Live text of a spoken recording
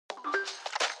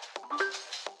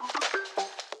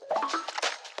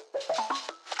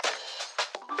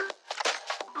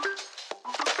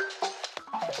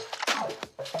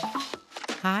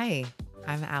Hi,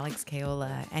 I'm Alex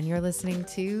Kaola, and you're listening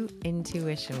to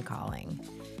Intuition Calling,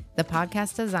 the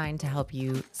podcast designed to help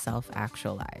you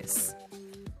self-actualize.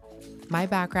 My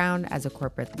background as a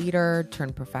corporate leader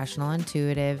turned professional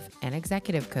intuitive and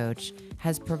executive coach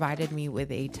has provided me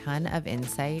with a ton of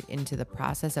insight into the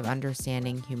process of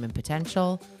understanding human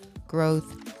potential,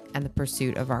 growth, and the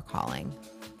pursuit of our calling.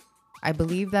 I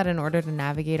believe that in order to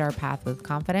navigate our path with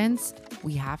confidence,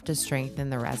 we have to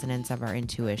strengthen the resonance of our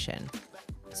intuition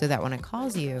so that when it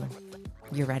calls you,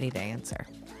 you're ready to answer.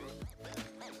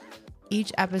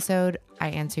 Each episode, I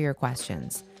answer your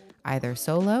questions, either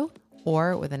solo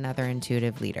or with another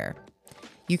intuitive leader.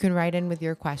 You can write in with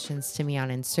your questions to me on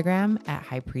Instagram at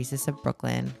High Priestess of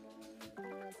Brooklyn.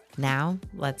 Now,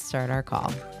 let's start our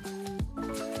call.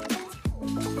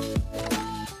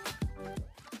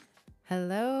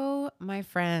 Hello, my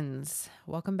friends.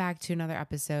 Welcome back to another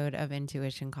episode of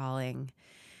Intuition Calling.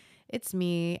 It's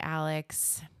me,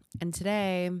 Alex, and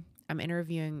today I'm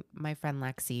interviewing my friend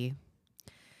Lexi,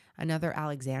 another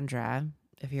Alexandra,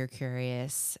 if you're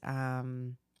curious,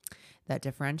 that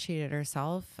differentiated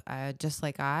herself, just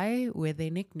like I, with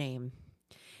a nickname.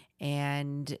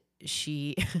 And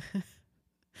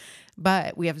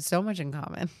but we have so much in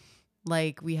common.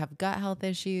 Like, we have gut health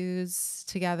issues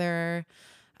together.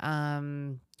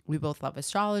 We both love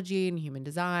astrology and human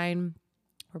design.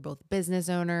 We're both business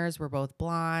owners. We're both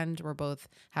blonde. We both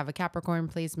have a Capricorn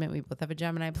placement. We both have a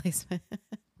Gemini placement.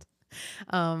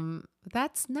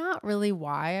 That's not really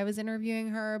why I was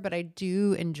interviewing her, but I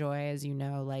do enjoy, as you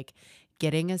know, like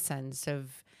getting a sense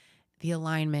of the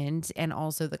alignment and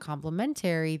also the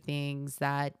complementary things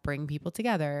that bring people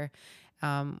together,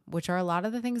 which are a lot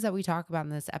of the things that we talk about in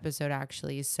this episode,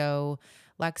 actually. So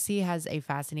Lexi has a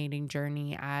fascinating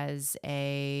journey as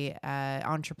a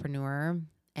entrepreneur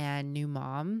and new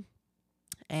mom.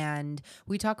 And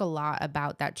we talk a lot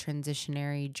about that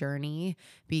transitionary journey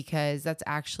because that's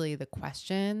actually the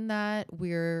question that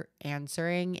we're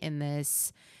answering in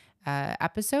this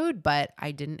episode, but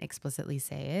I didn't explicitly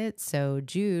say it. So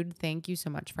Jude, thank you so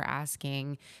much for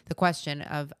asking the question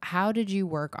of how did you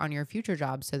work on your future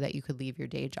job so that you could leave your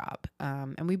day job?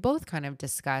 And we both kind of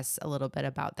discuss a little bit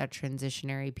about that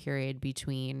transitionary period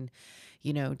between,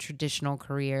 traditional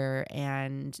career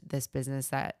and this business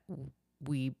that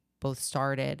we both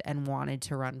started and wanted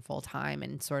to run full time,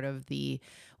 and sort of the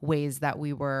ways that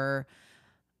we were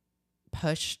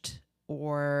pushed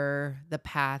or the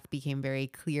path became very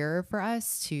clear for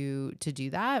us to do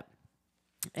that.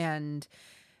 And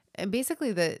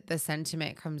basically the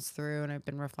sentiment comes through, and I've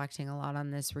been reflecting a lot on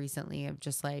this recently, of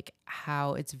just like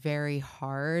how it's very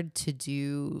hard to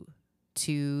do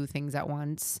two things at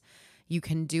once. You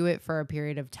can do it for a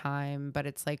period of time, but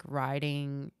it's like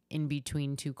riding in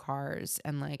between two cars,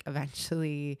 and like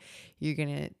eventually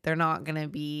they're not gonna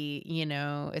be,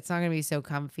 it's not gonna be so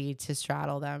comfy to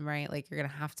straddle them, right? Like you're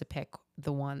gonna have to pick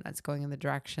the one that's going in the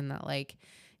direction that like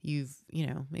you've,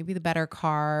 maybe the better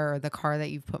car or the car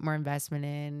that you've put more investment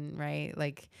in, right?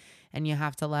 Like, and you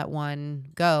have to let one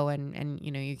go and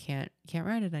you can't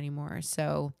ride it anymore.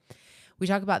 So we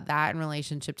talk about that in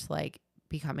relationship to like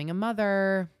becoming a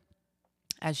mother,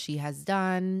 as she has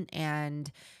done,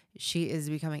 and she is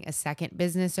becoming a second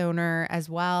business owner as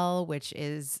well, which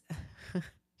is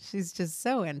she's just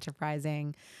so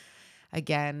enterprising.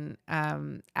 Again,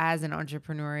 as an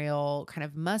entrepreneurial kind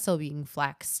of muscle being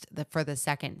flexed for the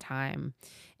second time.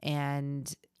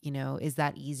 And, is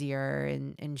that easier?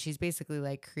 And she's basically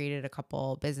like created a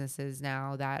couple businesses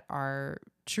now that are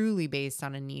truly based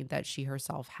on a need that she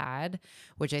herself had,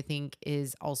 which I think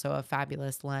is also a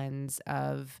fabulous lens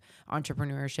of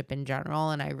entrepreneurship in general.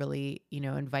 And I really,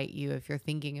 invite you, if you're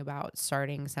thinking about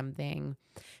starting something,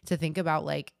 to think about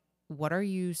like, what are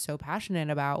you so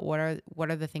passionate about? What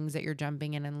are the things that you're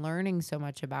jumping in and learning so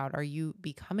much about? Are you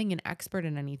becoming an expert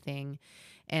in anything?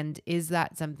 And is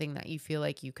that something that you feel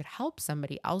like you could help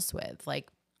somebody else with? Like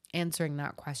answering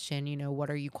that question, what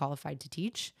are you qualified to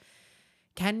teach,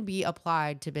 can be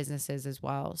applied to businesses as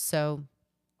well. So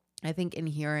I think in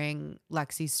hearing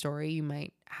Lexi's story, you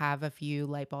might have a few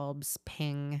light bulbs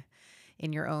ping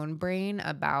in your own brain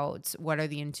about what are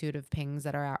the intuitive pings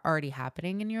that are already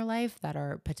happening in your life that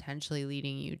are potentially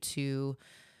leading you to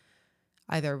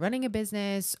either running a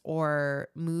business or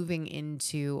moving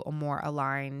into a more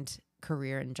aligned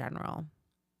career in general.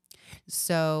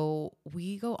 So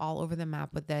we go all over the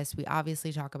map with this. We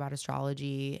obviously talk about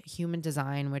astrology, human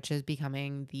design, which is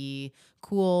becoming the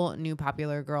cool new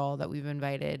popular girl that we've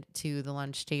invited to the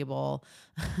lunch table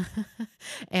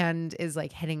and is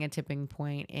like hitting a tipping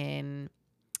point in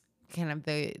kind of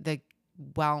the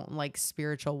like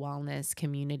spiritual wellness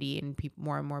community, and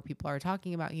more and more people are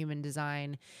talking about human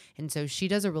design. And so she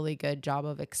does a really good job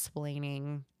of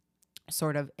explaining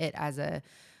sort of it as a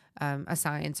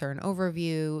science or an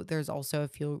overview. There's also a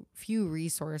few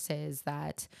resources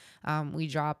that we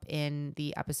drop in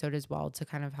the episode as well to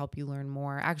kind of help you learn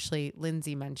more. Actually,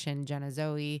 Lindsay mentioned Jenna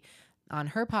Zoe on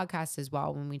her podcast as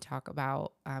well when we talk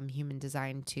about human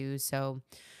design too. So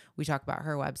we talk about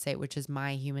her website, which is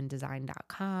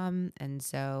myhumandesign.com. And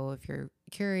so if you're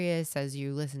curious as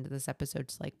you listen to this episode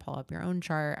to like pull up your own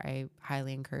chart, I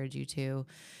highly encourage you to.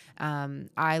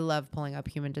 I love pulling up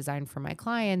human design for my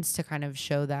clients to kind of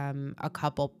show them a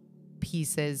couple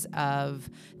pieces of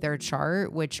their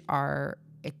chart, which are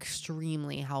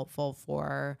extremely helpful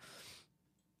for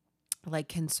like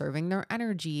conserving their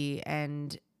energy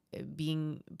and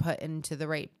being put into the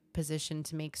right position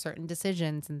to make certain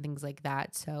decisions and things like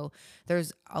that. So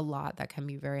there's a lot that can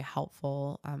be very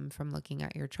helpful from looking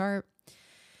at your chart.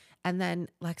 And then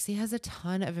Lexi has a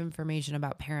ton of information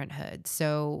about parenthood.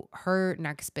 So her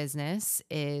next business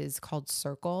is called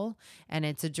Circle, and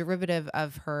it's a derivative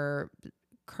of her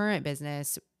current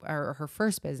business, or her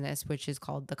first business, which is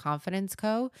called The Confidence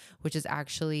Co., which is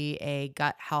actually a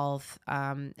gut health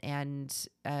and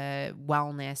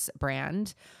wellness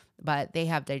brand. But they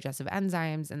have digestive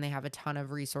enzymes, and they have a ton of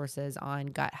resources on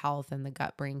gut health and the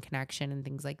gut brain connection and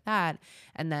things like that.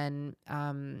 And then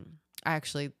I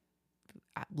actually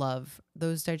love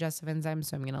those digestive enzymes,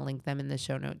 so I'm going to link them in the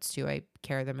show notes too. I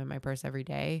carry them in my purse every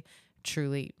day.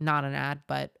 Truly not an ad,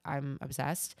 but I'm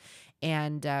obsessed.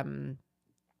 And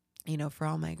for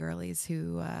all my girlies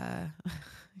who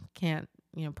can't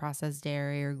process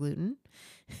dairy or gluten,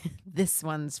 this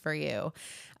one's for you.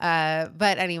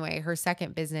 But anyway, her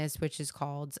second business, which is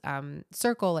called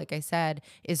Circle, like I said,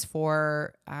 is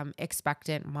for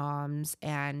expectant moms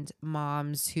and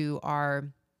moms who are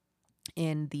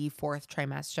in the fourth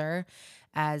trimester,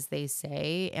 as they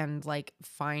say, and like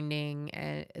finding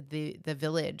the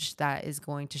village that is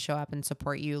going to show up and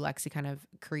support you. Lexi kind of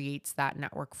creates that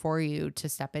network for you to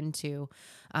step into.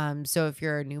 So if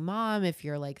you're a new mom, if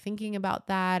you're like thinking about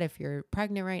that, if you're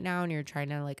pregnant right now and you're trying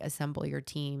to like assemble your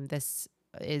team, this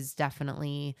is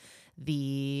definitely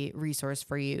the resource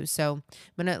for you. So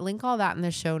I'm going to link all that in the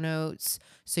show notes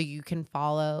so you can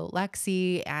follow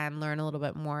Lexi and learn a little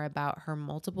bit more about her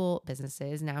multiple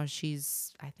businesses. Now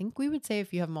I think we would say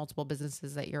if you have multiple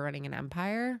businesses that you're running an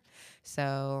empire.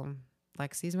 So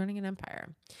Lexi's running an empire.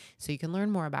 So you can learn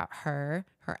more about her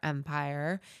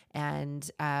empire, and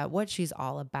what she's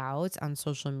all about on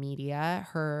social media.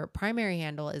 Her primary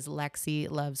handle is Lexi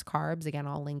Loves Carbs. Again,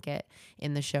 I'll link it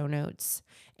in the show notes.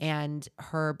 And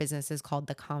her business is called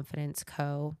The Confidence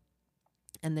Co.,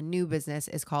 and the new business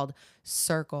is called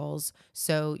Circles.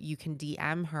 So you can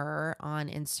DM her on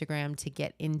Instagram to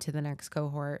get into the next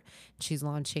cohort. She's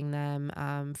launching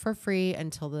them for free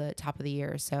until the top of the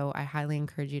year. So I highly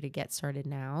encourage you to get started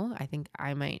now. I think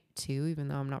I might too, even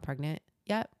though I'm not pregnant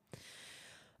yet.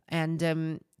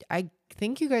 And I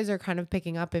think you guys are kind of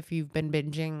picking up, if you've been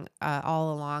binging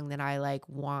all along, that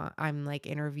I'm like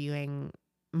interviewing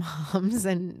moms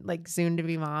and like soon to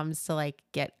be moms to like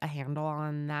get a handle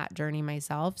on that journey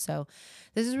myself. So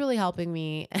this is really helping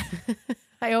me.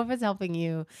 I hope it's helping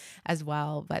you as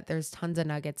well, but there's tons of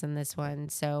nuggets in this one.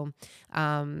 So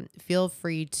feel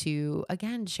free to,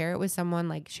 again, share it with someone,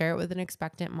 like share it with an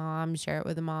expectant mom, share it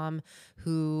with a mom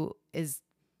who is,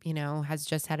 has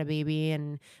just had a baby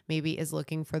and maybe is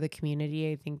looking for the community.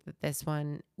 I think that this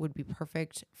one would be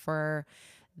perfect for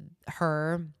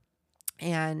her.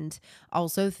 And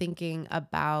also thinking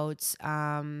about,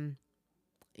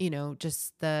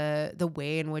 just the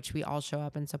way in which we all show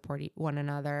up and support one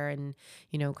another, and,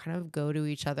 kind of go to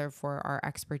each other for our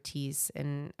expertise.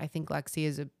 And I think Lexi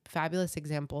is a fabulous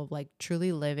example of like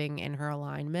truly living in her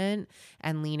alignment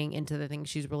and leaning into the things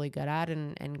she's really good at,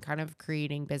 and kind of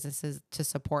creating businesses to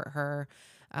support her,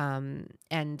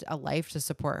 and a life to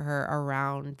support her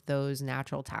around those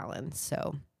natural talents.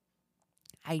 So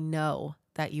I know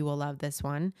that you will love this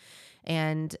one.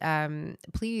 And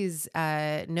please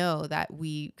know that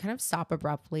we kind of stop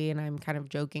abruptly, and I'm kind of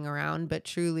joking around, but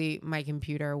truly my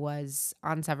computer was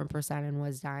on 7% and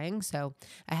was dying. So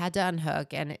I had to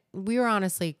unhook, and we were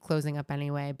honestly closing up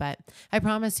anyway, but I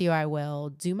promise you I will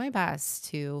do my best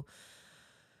to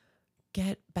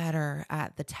get better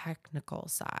at the technical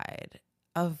side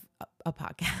of a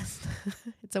podcast.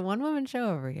 It's a one-woman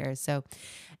show over here. So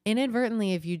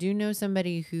inadvertently, if you do know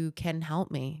somebody who can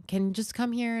help me, can just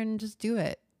come here and just do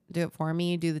it for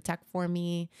me, do the tech for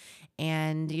me,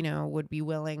 and, would be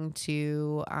willing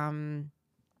to,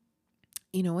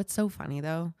 what's so funny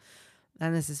though,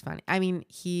 and this is funny. I mean,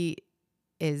 he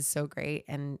is so great.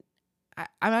 And I'm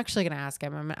actually going to ask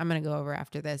him. I'm going to go over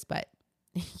after this, but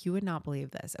you would not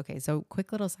believe this. Okay, so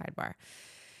quick little sidebar.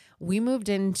 We moved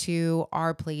into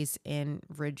our place in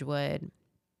Ridgewood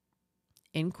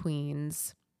in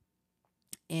Queens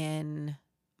in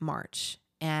March.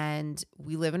 And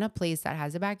we live in a place that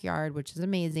has a backyard, which is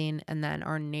amazing. And then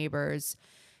our neighbors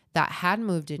that hadn't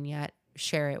moved in yet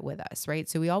share it with us, right?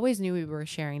 So we always knew we were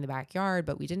sharing the backyard,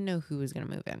 but we didn't know who was going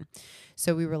to move in.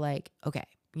 So we were like, okay,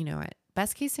 you know what?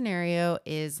 Best case scenario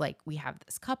is like we have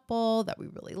this couple that we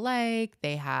really like.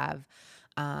 They have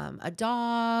a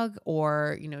dog,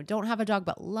 or, you know, don't have a dog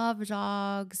but love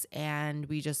dogs. And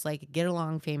we just like get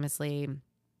along famously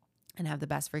and have the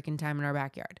best freaking time in our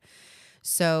backyard.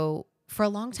 So for a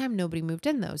long time, nobody moved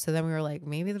in though. So then we were like,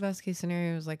 maybe the best case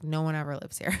scenario is like no one ever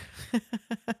lives here.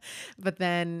 But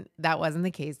then that wasn't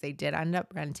the case. They did end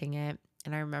up renting it.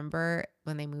 And I remember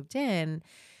when they moved in,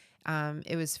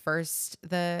 it was first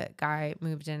the guy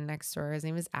moved in next door. His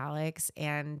name is Alex,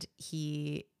 and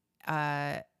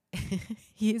uh,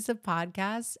 he's a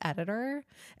podcast editor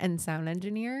and sound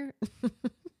engineer.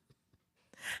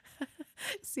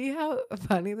 See how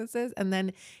funny this is? And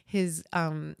then his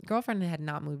girlfriend had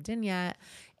not moved in yet,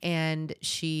 and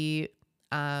she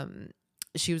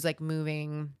was like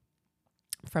moving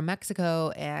from Mexico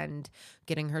and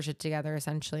getting her shit together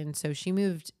essentially. And so she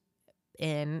moved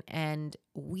in, and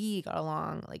we got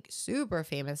along like super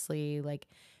famously, like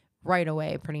right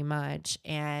away pretty much.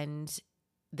 And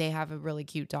they have a really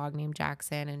cute dog named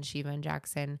Jackson, and Shiva and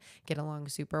Jackson get along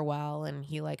super well. And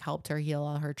he like helped her heal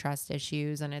all her trust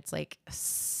issues. And it's like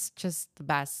just the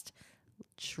best,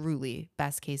 truly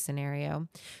best case scenario.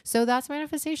 So that's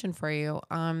manifestation for you.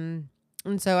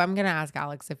 And so I'm going to ask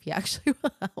Alex if he actually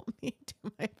will help me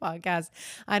do my podcast.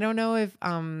 I don't know if,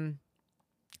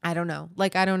 I don't know.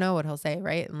 Like, I don't know what he'll say,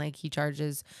 right? And like he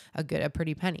charges a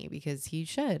pretty penny because he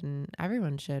should, and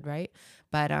everyone should, right?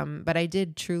 But I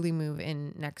did truly move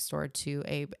in next door to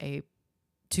a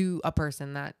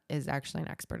person that is actually an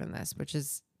expert in this, which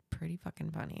is pretty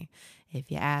fucking funny. If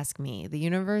you ask me, the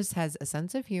universe has a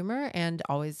sense of humor and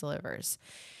always delivers.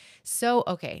 So,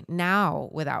 okay, now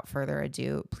without further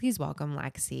ado, please welcome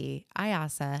Lexi,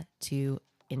 Aiassa to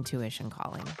Intuition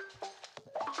Calling.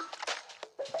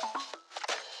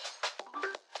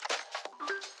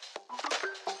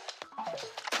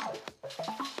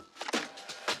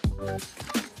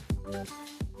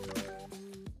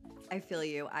 I feel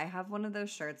you. I have one of those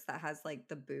shirts that has like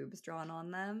the boobs drawn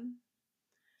on them.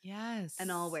 Yes.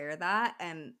 And I'll wear that.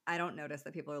 And I don't notice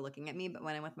that people are looking at me. But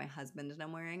when I'm with my husband and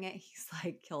I'm wearing it,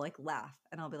 he'll like laugh.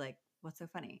 And I'll be like, what's so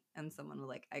funny? And someone will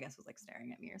like, I guess was like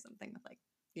staring at me or something with like,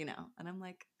 and I'm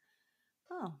like,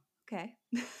 oh, okay.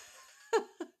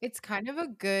 It's kind of a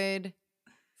good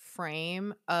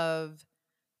frame of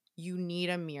you need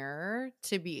a mirror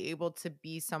to be able to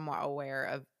be somewhat aware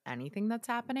of anything that's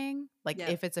happening. Like Yep.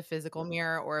 if it's a physical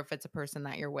mirror or if it's a person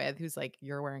that you're with who's like,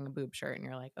 you're wearing a boob shirt and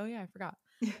you're like, oh yeah, I forgot.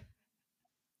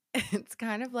 It's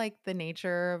kind of like the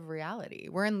nature of reality.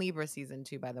 We're in Libra season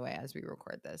 2, by the way, as we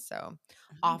record this. So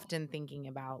Oh, often thinking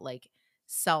about like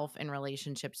self in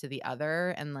relationship to the other,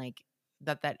 and like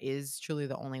that is truly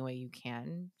the only way you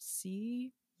can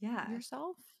see yeah.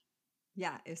 yourself.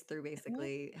 Yeah. Is through in a way.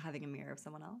 basically having a mirror of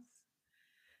someone else.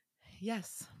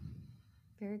 Yes.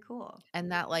 Very cool.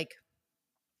 And that like,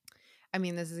 I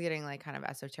mean, this is getting like kind of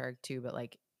esoteric too, but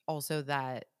like also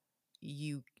that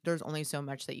there's only so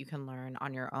much that you can learn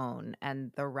on your own,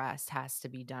 and the rest has to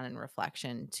be done in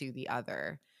reflection to the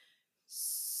other.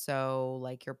 So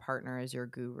like your partner is your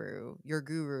guru,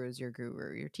 is your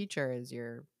guru, your teacher is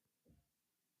your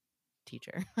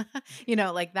teacher.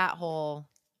 Like that whole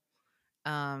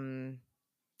um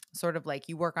sort of like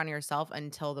you work on yourself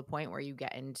until the point where you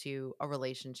get into a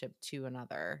relationship to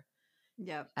another,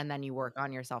 Yep. and then you work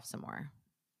on yourself some more.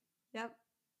 Yep.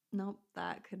 Nope.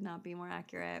 That could not be more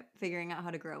accurate. Figuring out how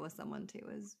to grow with someone too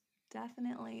is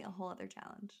definitely a whole other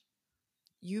challenge.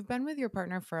 You've been with your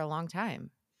partner for a long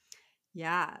time.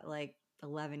 Yeah, like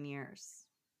 11 years.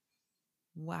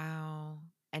 Wow.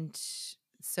 And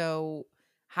so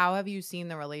how have you seen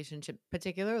the relationship,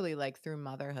 particularly like through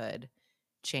motherhood,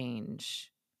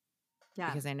 change? Yeah,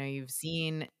 Because I know you've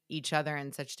seen each other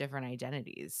in such different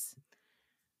identities.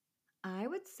 I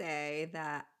would say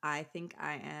that I think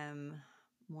I am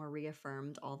more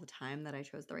reaffirmed all the time that I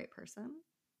chose the right person,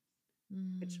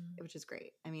 which Mm. which is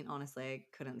great. I mean, honestly, I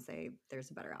couldn't say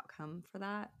there's a better outcome for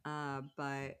that.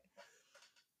 But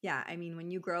yeah, I mean,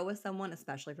 when you grow with someone,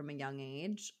 especially from a young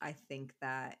age, I think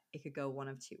that it could go one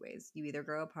of two ways. You either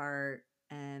grow apart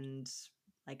and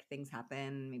like things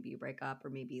happen, maybe you break up, or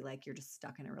maybe like you're just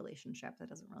stuck in a relationship that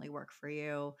doesn't really work for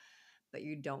you. but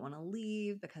you don't want to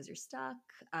leave because you're stuck.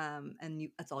 And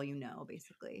that's all you know,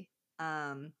 basically.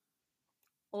 Um,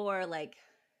 or like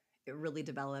it really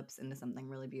develops into something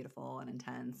really beautiful and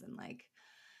intense. And like,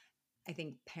 I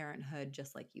think parenthood,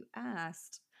 just like you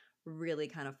asked, really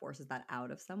kind of forces that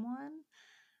out of someone.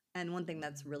 And one thing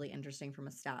that's really interesting from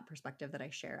a stat perspective that I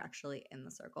share actually in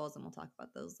the circles, and we'll talk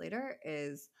about those later,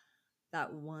 is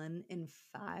that 1 in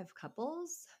 5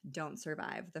 couples don't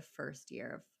survive the first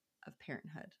year of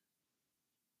parenthood.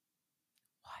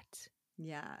 What?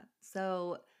 Yeah.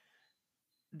 So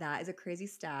that is a crazy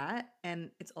stat.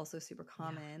 And it's also super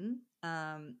Yeah. common.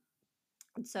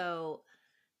 So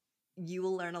you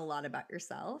will learn a lot about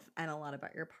yourself and a lot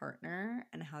about your partner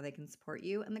and how they can support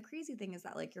you. And the crazy thing is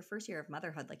that, like, your first year of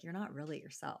motherhood, like, you're not really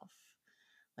yourself,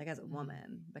 like, as a Mm.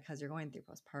 woman, because you're going through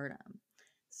postpartum.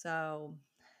 So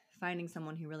finding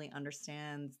someone who really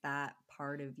understands that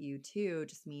part of you too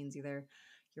just means either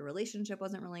your relationship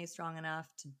wasn't really strong enough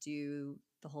to do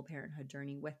the whole parenthood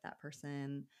journey with that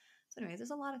person. So anyways,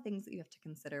 there's a lot of things that you have to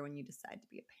consider when you decide to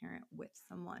be a parent with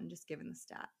someone, just given the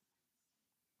stat.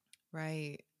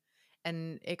 Right.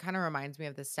 And it kind of reminds me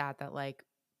of the stat that like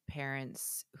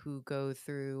parents who go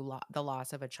through the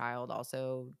loss of a child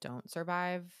also don't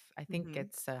survive. I think Hmm.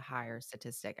 it's a higher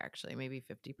statistic actually, maybe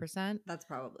 50%. That's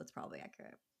probably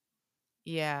accurate.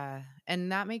 Yeah.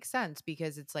 And that makes sense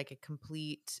because it's like a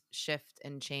complete shift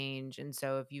and change. And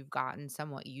so if you've gotten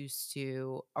somewhat used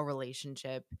to a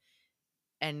relationship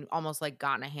and almost like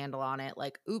gotten a handle on it,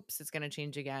 like, oops, it's going to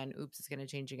change again. Oops, it's going to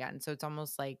change again. So it's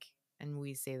almost like, and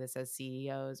we say this as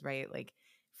CEOs, right? Like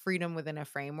freedom within a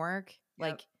framework.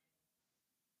 Yep, Like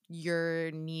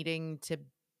you're needing to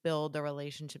build a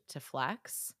relationship to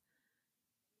flex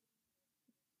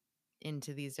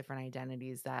into these different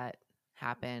identities that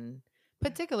happen.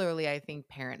 Particularly, I think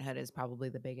parenthood is probably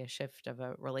the biggest shift of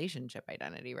a relationship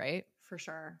identity, right? for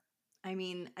sure. I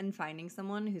mean, and finding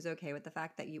someone who's okay with the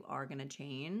fact that you are going to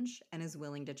change and is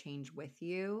willing to change with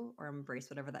you or embrace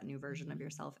whatever that new version of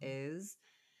yourself Mm,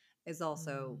 is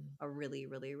also mm, a really,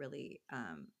 really, really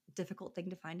difficult thing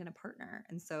to find in a partner.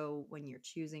 And so when you're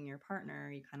choosing your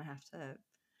partner, you kind of have to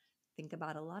think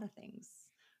about a lot of things,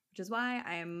 which is why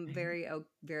I'm right,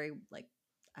 very like,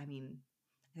 I mean,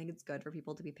 I think it's good for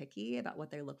people to be picky about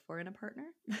what they look for in a partner,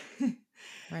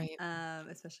 right,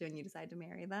 especially when you decide to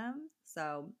marry them.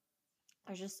 So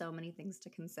there's just so many things to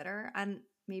consider. And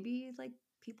maybe like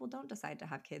people don't decide to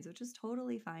have kids, which is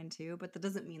totally fine too. But that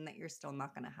doesn't mean that you're still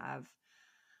not going to have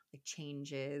like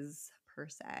changes per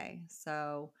se.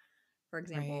 So, for right.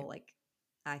 example, like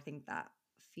I think that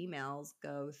females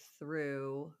go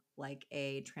through like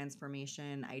a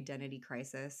transformation identity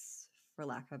crisis, for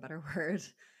lack of a better word,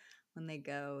 when they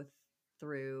go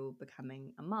through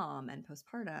becoming a mom and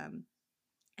postpartum.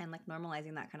 And like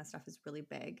normalizing that kind of stuff is really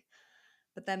big.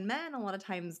 But then men a lot of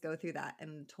times go through that in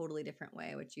a totally different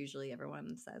way, which usually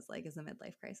everyone says like is a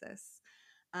midlife crisis.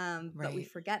 But we Right.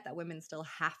 forget that women still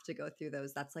have to go through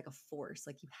those. That's like a force.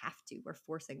 Like you have to. We're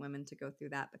forcing women to go through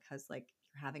that because like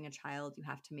you're having a child, you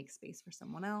have to make space for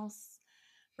someone else.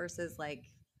 Versus like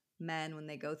men when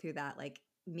they go through that, like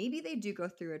maybe they do go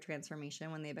through a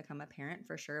transformation when they become a parent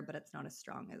for sure, but it's not as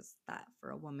strong as that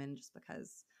for a woman just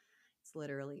because it's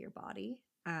literally your body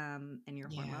and your Yeah.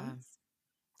 hormones.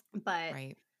 But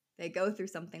Right. they go through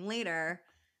something later.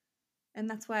 And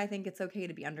that's why I think it's okay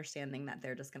to be understanding that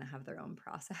they're just going to have their own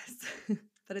process.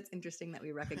 But it's interesting that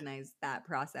we recognize that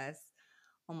process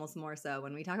almost more so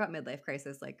when we talk about midlife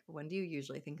crisis. Like, when do you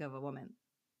usually think of a woman?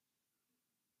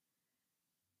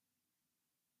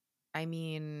 I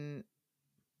mean,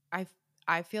 I f-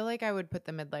 I feel like I would put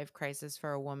the midlife crisis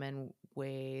for a woman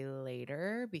way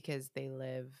later because they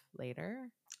live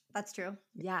later, That's true.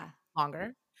 Yeah.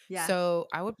 longer. Yeah. So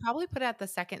I would probably put it at the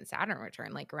second Saturn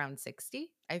return, like around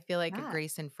 60. I feel like a Yeah.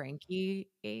 Grace and Frankie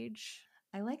age.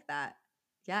 I like that.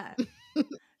 Yeah.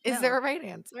 Is No, there a right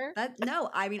answer? no,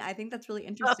 I mean, I think that's really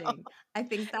interesting. I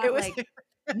think It that, was like,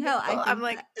 no, I hysterical. I'm think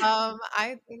like, that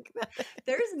I think that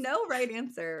there's no right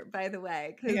answer, by the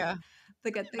way, because yeah.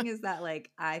 the good thing is that,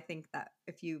 like, I think that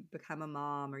if you become a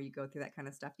mom or you go through that kind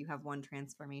of stuff, you have one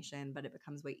transformation, but it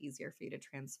becomes way easier for you to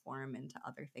transform into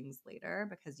other things later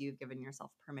because you've given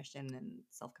yourself permission and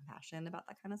self compassion about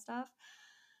that kind of stuff.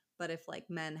 But if like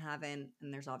men haven't,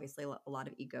 and there's obviously a lot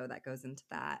of ego that goes into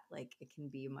that, like it can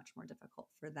be much more difficult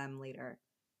for them later,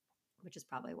 which is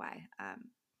probably why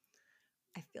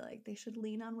I feel like they should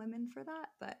lean on women for that.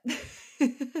 But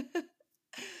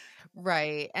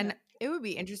Right. yeah, And it would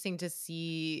be interesting to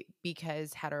see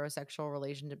because heterosexual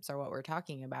relationships are what we're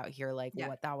talking about here, like yeah,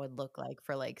 what that would look like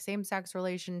for like same sex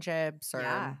relationships or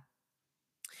yeah,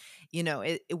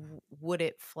 would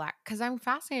it flat because I'm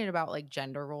fascinated about like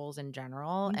gender roles in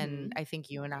general. And Mhm. I think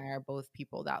you and I are both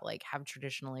people that like have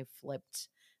traditionally flipped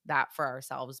that for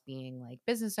ourselves being like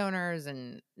business owners.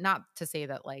 And not to say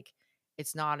that like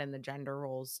it's not in the gender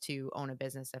roles to own a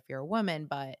business if you're a woman,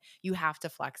 but you have to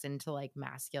flex into like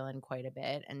masculine quite a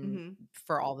bit and Mhm.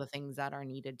 for all the things that are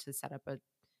needed to set up a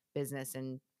business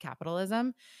in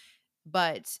capitalism.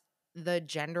 But the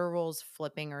gender roles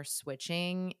flipping or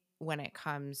switching when it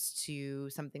comes to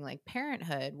something like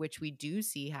parenthood, which we do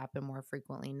see happen more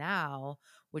frequently now,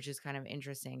 which is kind of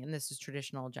interesting. And this is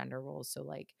traditional gender roles. So,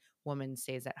 like, woman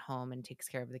stays at home and takes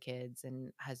care of the kids,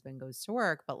 and husband goes to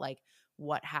work. But, like,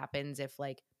 what happens if,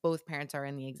 like, both parents are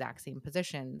in the exact same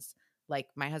positions? Like,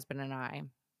 my husband and I,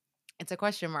 it's a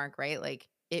question mark, right? Like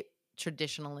it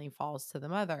traditionally falls to the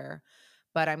mother.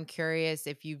 But I'm curious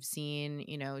if you've seen,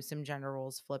 some gender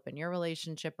roles flip in your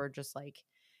relationship or just like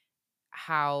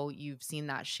how you've seen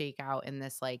that shake out in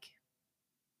this like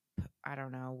I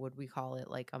don't know, would we call it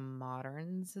like a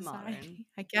modern Modern. society?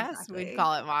 I guess we'd Exactly.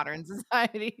 call it modern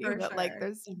society, For but like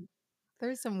sure.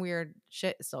 there's some weird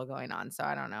shit still going on. So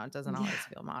I don't know. It doesn't Yeah. always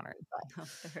feel modern, but No,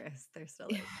 there is. There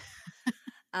still is.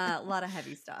 A lot of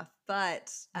heavy stuff.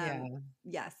 But yeah.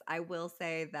 yes, I will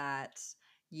say that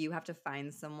you have to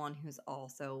find someone who's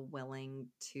also willing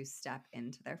to step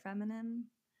into their feminine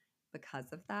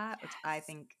because of that, which I Yes.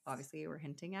 think obviously you were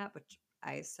hinting at, which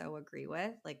I so agree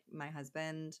with. Like my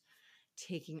husband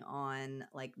taking on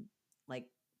like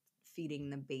feeding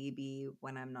the baby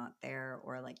when I'm not there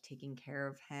or like taking care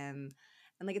of him.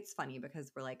 And like it's funny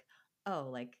because we're like, oh,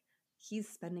 like he's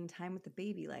spending time with the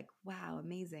baby, like wow,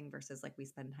 amazing versus like we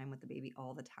spend time with the baby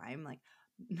all the time, like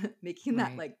making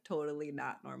that Right. like totally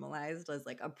not normalized as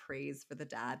like a praise for the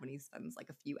dad when he spends like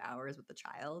a few hours with the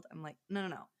child. I'm like, no, no,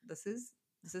 no. This is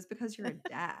because you're a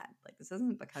dad. Like this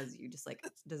isn't because you just like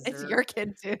It's deserve your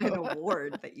kid too. an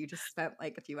award that you just spent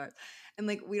like a few hours. And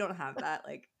like we don't have that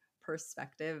like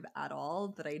perspective at all.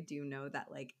 But I do know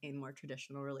that like in more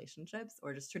traditional relationships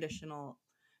or just traditional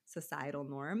societal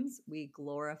norms, we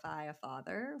glorify a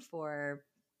father for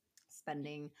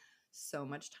spending so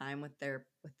much time with their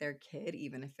kid,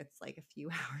 even if it's like a few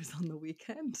hours on the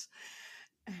weekend.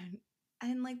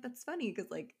 And like that's funny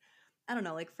because like I don't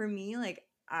know, like for me, like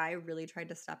I really tried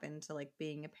to step into like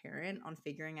being a parent on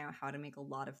figuring out how to make a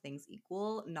lot of things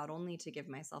equal, not only to give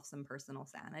myself some personal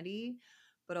sanity,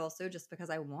 but also just because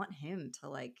I want him to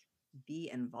like be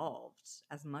involved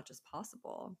as much as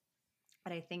possible.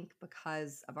 But I think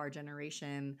because of our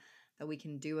generation that we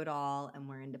can do it all and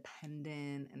we're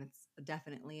independent and it's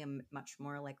definitely a much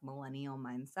more like millennial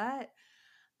mindset.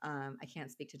 I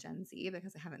can't speak to Gen Z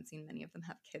because I haven't seen many of them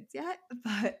have kids yet,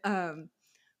 but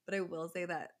I will say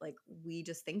that like we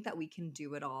just think that we can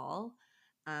do it all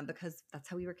because that's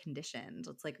how we were conditioned.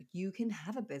 It's like you can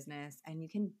have a business and you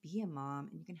can be a mom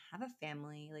and you can have a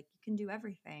family, like you can do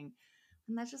everything,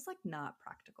 and that's just like not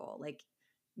practical. Like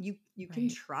you can Right.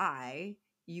 try,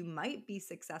 you might be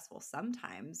successful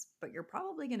sometimes, but you're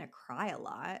probably going to cry a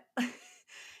lot.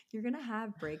 You're going to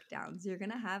have breakdowns, you're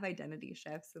going to have identity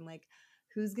shifts, and like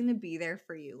who's going to be there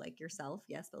for you? Like yourself,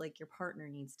 yes, but like your partner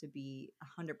needs to be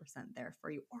 100% there for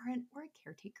you, or a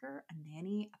caretaker, a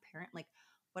nanny, a parent, like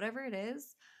whatever it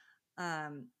is.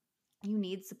 um you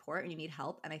need support and you need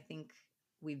help, and I think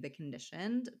we've been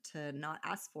conditioned to not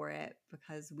ask for it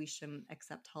because we shouldn't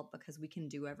accept help because we can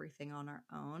do everything on our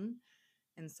own.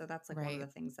 And so that's like one of the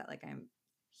Right. things that like I'm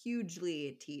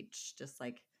hugely teach, just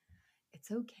like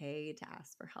it's okay to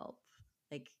ask for help.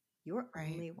 Like you're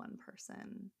Right. only one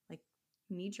person. Like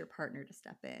you need your partner to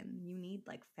step in. You need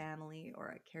like family or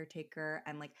a caretaker,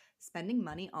 and like spending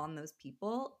money on those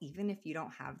people even if you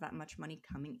don't have that much money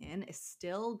coming in is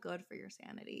still good for your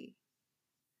sanity.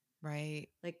 Right.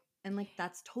 Like and like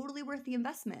that's totally worth the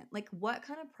investment. Like what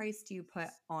kind of price do you put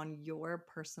on your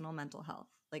personal mental health?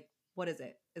 Like what is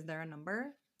it? Is there a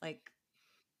number? Like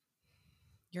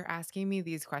You're asking me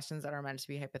these questions that are meant to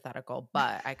be hypothetical,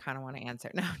 but I kinda wanna answer.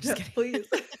 No, I'm just yeah, kidding. please.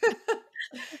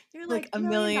 You're Like like $1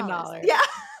 million. $1,000,000. Yeah.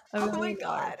 Oh my $1,000,000.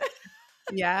 god.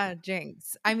 Yeah,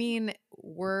 jinx. I mean,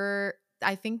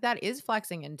 I think that is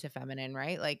flexing into feminine,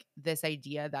 right? Like, this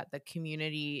idea that the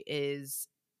community is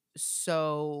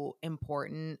so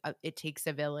important, it takes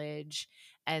a village,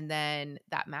 and then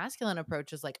that masculine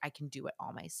approach is like, "I can do it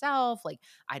all myself, like,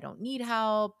 I don't need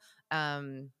help,"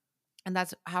 um and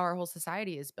that's how our whole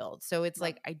society is built. So it's Yep.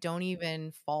 like I don't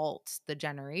even fault the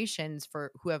generations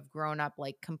for who have grown up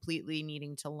like completely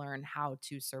needing to learn how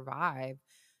to survive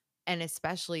and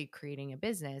especially creating a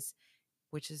business,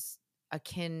 which is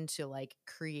akin to like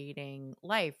creating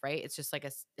life, right? It's just like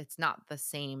it's not the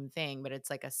same thing, but it's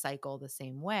like a cycle the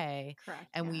same way.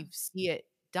 Correct. And Yeah. we see it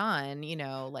done,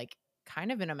 like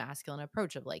kind of in a masculine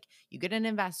approach of like you get an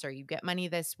investor, you get money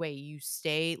this way, you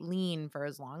stay lean for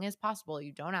as long as possible,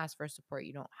 you don't ask for support,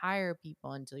 you don't hire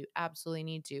people until you absolutely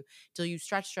need to, till you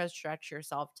stretch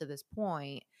yourself to this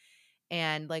point.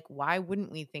 And like, why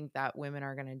wouldn't we think that women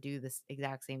are going to do this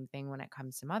exact same thing when it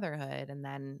comes to motherhood? And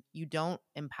then you don't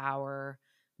empower,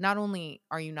 not only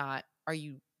are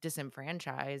you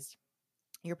disenfranchised,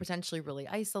 you're potentially really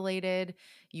isolated.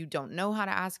 You don't know how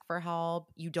to ask for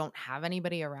help. You don't have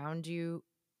anybody around you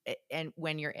and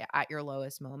when you're at your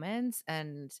lowest moments.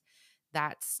 And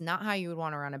that's not how you would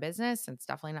want to run a business. And it's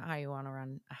definitely not how you want to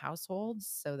run a household,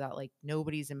 so that like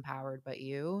nobody's empowered but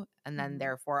you. And then Mhm.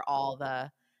 therefore all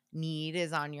the need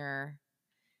is on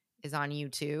you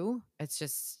too. It's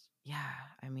just, yeah,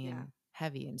 I Yeah. mean,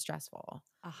 heavy and stressful.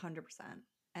 100%.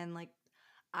 And like,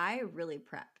 I really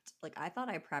prepped. Like, I thought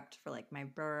I prepped for like my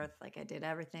birth. Like, I did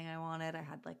everything I wanted. I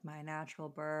had like my natural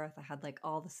birth. I had like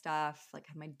all the stuff. Like,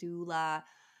 had my doula.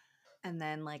 And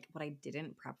then like, what I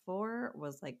didn't prep for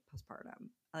was like postpartum.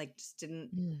 I like just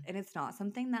didn't. Mm, And it's not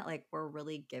something that like we're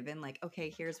really given. Like, okay,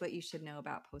 here's what you should know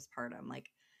about postpartum. Like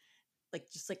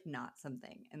just like not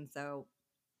something. And so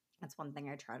that's one thing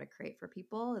I try to create for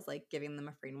people is like giving them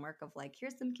a framework of like,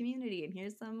 here's some community and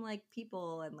here's some like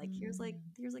people and like mm, here's like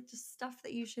just stuff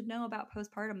that you should know about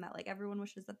postpartum that like everyone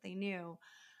wishes that they knew.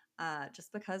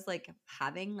 Just because like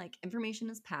having like information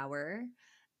is power.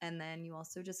 And then you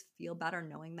also just feel better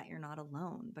knowing that you're not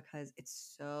alone because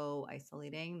it's so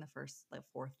isolating the first like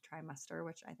fourth trimester,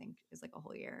 which I think is like a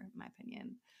whole year, in my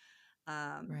opinion.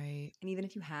 Um, right. and even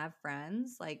if you have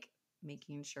friends, like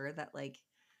making sure that like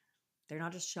they're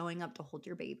not just showing up to hold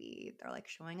your baby. They're like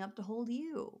showing up to hold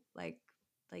you. Like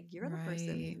you're the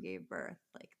person Right. who gave birth.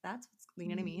 Like that's what's you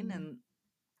know what I mean? Mm,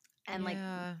 And like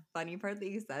yeah. funny part that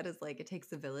you said is like it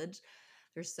takes a village.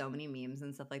 There's so many memes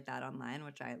and stuff like that online,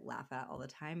 which I laugh at all the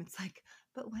time. It's like,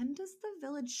 but when does the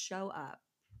village show up?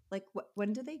 Like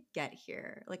when do they get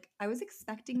here? Like I was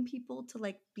expecting people to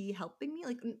like be helping me.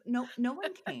 Like no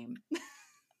one came.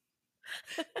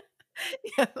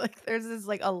 Yeah, like there's this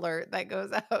like alert that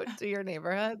goes out to your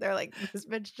neighborhood. They're like, this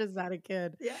bitch just had a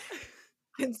kid. Yeah.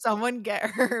 Can someone get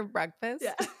her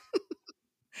Yeah. breakfast?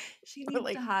 She Or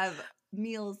needs to like, have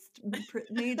meals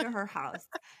made to her house.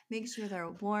 Make sure they're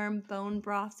warm bone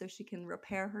broth so she can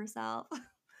repair herself.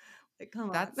 Like, come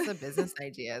on. that's a business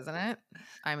idea, isn't it?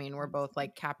 I mean, we're both Honestly,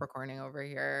 like Capricorning over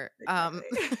here. exactly.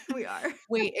 We are.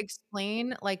 Wait,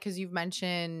 explain, like, because you've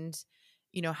mentioned,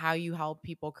 how you help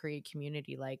people create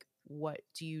community. Like, what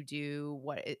do you do?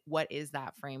 What is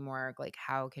that framework? Like,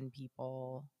 how can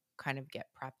people kind of get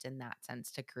prepped in that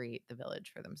sense to create the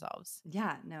village for themselves?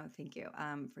 Yeah, no, thank you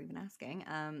for even asking.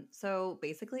 So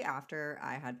basically after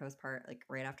I had postpartum, like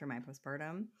right after my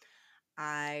postpartum,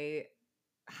 I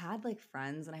had like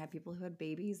friends and I had people who had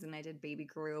babies and I did baby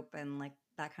group and like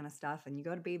that kind of stuff. And you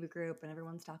go to baby group and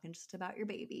everyone's talking just about your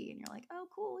baby and you're like, oh,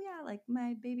 cool. Yeah. Like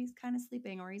my baby's kind of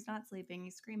sleeping or he's not sleeping,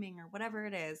 he's screaming or whatever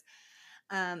it is.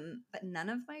 But none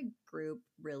of my group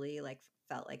really like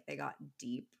felt like they got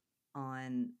deep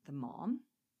on the mom.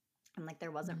 And like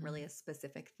there wasn't really Mm, a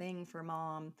specific thing for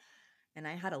mom. And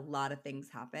I had a lot of things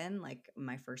happen like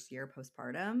my first year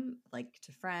postpartum, like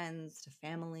to friends, to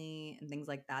family, and things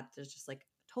like that. That's just like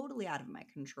totally out of my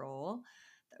control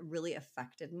that really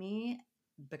affected me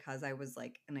because I was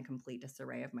like in a complete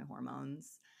disarray of my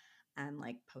hormones. And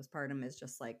like postpartum is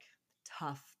just like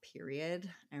tough period.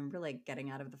 I remember like getting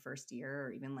out of the first year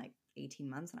or even like 18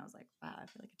 months and I was like, wow, I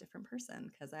feel like a different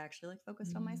person because I actually like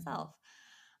focused on mm, myself.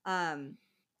 Um,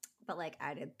 but like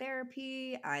I did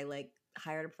therapy, I like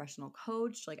hired a professional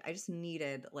coach. Like I just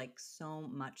needed like so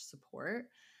much support.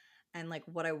 And like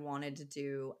what I wanted to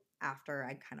do after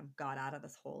I kind of got out of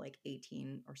this whole like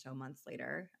 18 or so months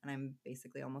later, and I'm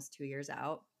basically almost 2 years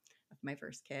out of my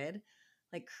first kid,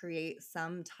 like create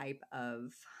some type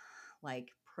of like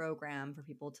program for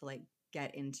people to like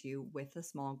get into with a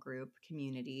small group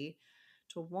community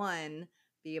to one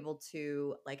be able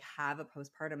to like have a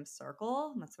postpartum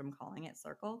circle, and that's what I'm calling it,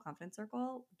 circle, confidence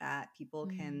circle, that people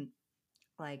mm, can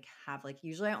like have like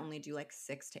usually I only do like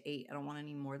 6 to 8. I don't want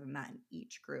any more than that in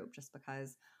each group just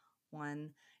because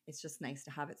one, it's just nice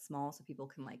to have it small so people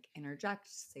can like interject,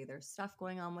 say there's stuff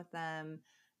going on with them.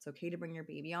 It's okay to bring your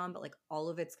baby on, but like all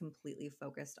of it's completely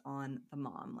focused on the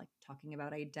mom, like talking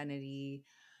about identity,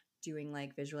 doing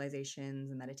like visualizations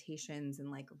and meditations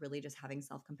and like really just having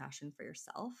self-compassion for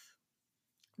yourself.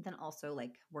 Then also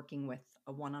like working with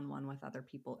a one-on-one with other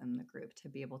people in the group to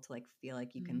be able to like feel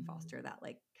like you can mm. foster that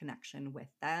like connection with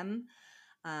them,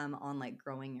 on like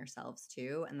growing yourselves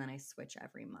too. And then I switch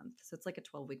every month. So it's like a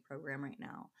 12-week program right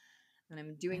now. And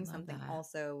I'm I doing love something that.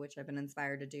 also, which I've been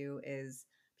inspired to do, is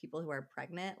people who are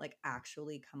pregnant like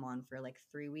actually come on for like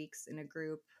 3 weeks in a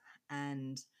group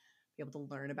and be able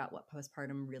to learn about what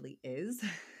postpartum really is.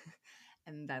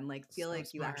 And then like feel So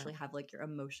like you smart. actually have like your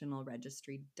emotional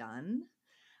registry done.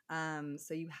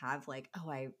 So you have like, oh,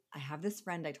 I have this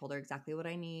friend, I told her exactly what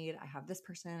I need. I have this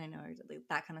person, I know exactly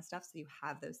that kind of stuff. So you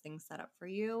have those things set up for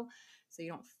you. So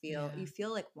you don't feel Yeah. you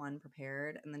feel like one,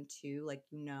 prepared, and then two, like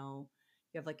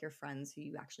you have like your friends who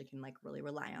you actually can like really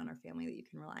rely on or family that you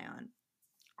can rely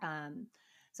on.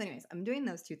 So anyways, I'm doing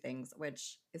those two things,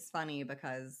 which is funny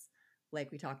because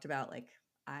like we talked about, like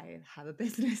I have a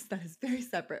business that is very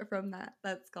separate from that.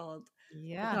 That's called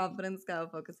the Yeah. Confidence Go,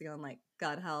 focusing on like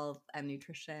gut health and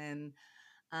nutrition,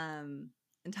 um,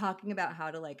 and talking about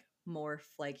how to like morph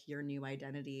like your new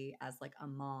identity as like a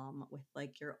mom with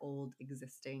like your old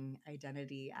existing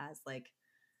identity as like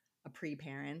a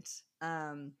pre-parent.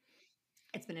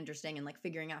 It's been interesting and like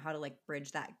figuring out how to like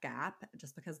bridge that gap,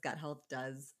 just because gut health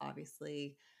does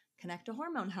obviously connect to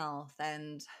hormone health,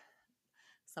 and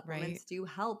Right. supplements do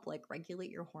help like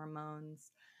regulate your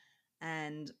hormones,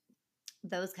 and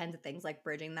those kinds of things. Like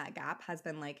bridging that gap has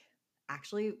been like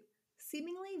actually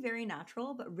seemingly very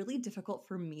natural but really difficult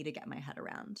for me to get my head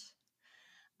around.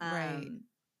 Right. um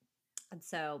and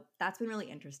so that's been really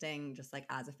interesting, just like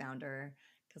as a founder,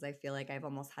 because I feel like I've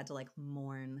almost had to like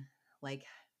mourn like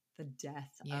the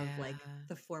death of Yeah. like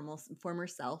the former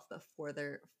self, but for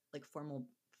their like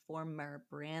former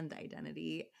brand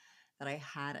identity that I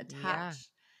had Yeah.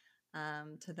 attached,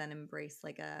 to then embrace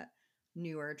like a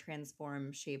newer,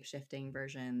 transformed, shape shifting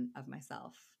version of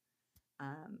myself,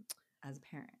 um, as a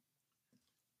parent.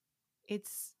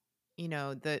 It's,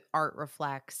 the art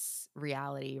reflects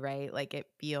reality, right? Like it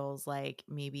feels like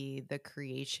maybe the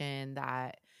creation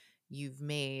that you've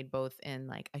made, both in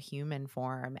like a human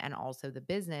form and also the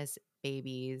business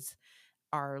babies,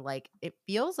 are like, it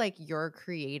feels like your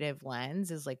creative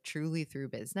lens is like truly through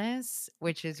business,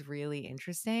 which is really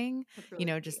interesting. That's really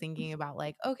Just sweet. thinking about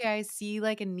like, okay, I see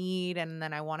like a need and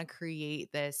then I want to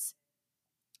create this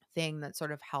thing that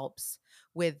sort of helps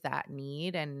with that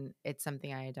need. And it's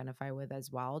something I identify with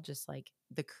as well, just like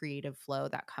the creative flow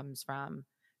that comes from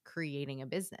creating a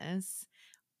business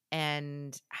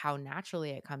and how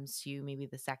naturally it comes to you maybe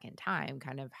the second time,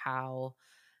 kind of how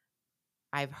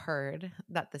I've heard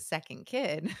that the second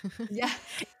kid Yeah.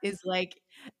 is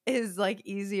like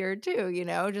easier too,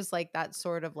 just like that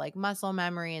sort of like muscle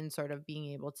memory and sort of being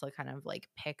able to kind of like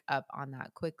pick up on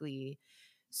that quickly.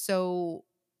 So,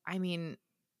 I mean,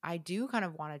 I do kind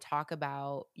of want to talk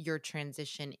about your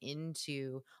transition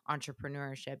into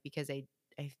entrepreneurship because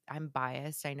I'm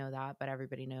biased. I know that, but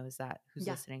everybody knows that who's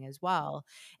Yeah. listening as well.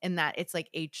 And that it's like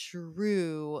a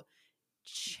true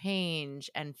change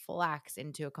and flex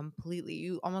into a completely,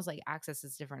 you almost like access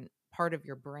this different part of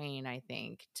your brain, I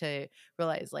think, to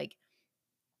realize like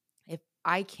if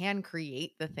I can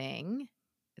create the thing,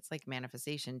 it's like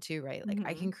manifestation too, right? Like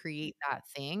I can Hmm. create that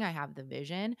thing. I have the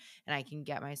vision and I can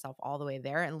get myself all the way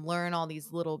there and learn all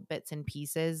these little bits and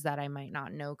pieces that I might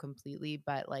not know completely,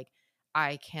 but like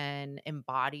I can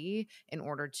embody in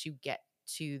order to get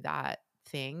to that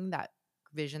thing, that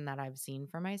vision that I've seen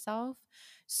for myself.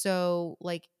 So,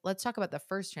 like, let's talk about the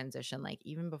first transition, like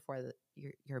even before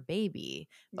your baby,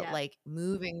 but Yeah. like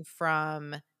moving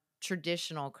from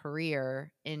traditional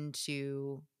career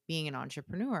into being an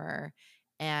entrepreneur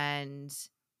and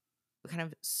kind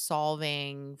of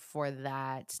solving for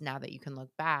that now that you can look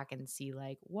back and see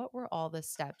like what were all the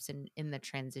steps in the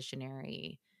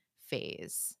transitionary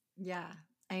phase. Yeah.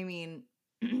 I mean,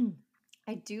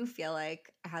 I do feel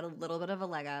like I had a little bit of a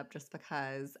leg up just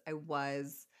because I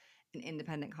was an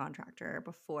independent contractor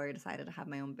before I decided to have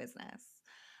my own business.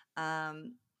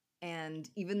 Um, and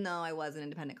even though I was an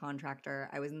independent contractor,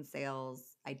 I was in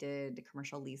sales. I did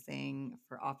commercial leasing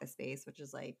for office space, which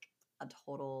is like a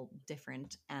total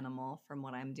different animal from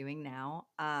what I'm doing now.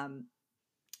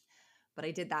 But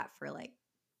I did that for like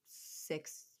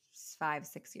 6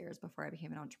 years before I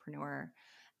became an entrepreneur.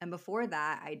 And before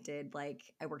that,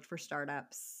 I worked for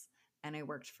startups and I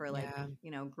worked for like, Yeah.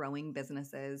 growing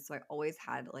businesses. So I always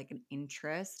had like an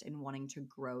interest in wanting to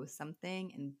grow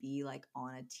something and be like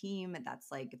on a team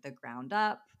that's like the ground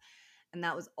up. And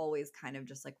that was always kind of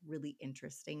just like really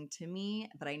interesting to me,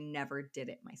 but I never did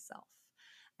it myself.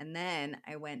 And then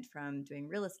I went from doing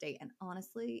real estate, and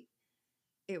honestly,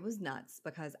 it was nuts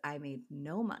because I made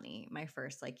no money my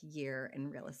first like year in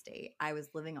real estate. I was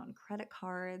living on credit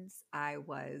cards. I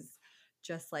was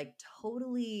just like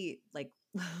totally like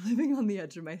living on the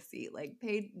edge of my seat, like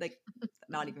paid like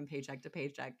not even paycheck to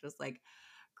paycheck, just like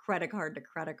credit card to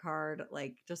credit card,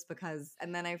 like just because.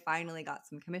 And then I finally got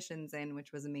some commissions in,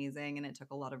 which was amazing, and it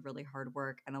took a lot of really hard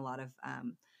work and a lot of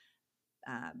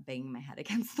banging my head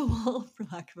against the wall, for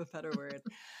lack of a better word.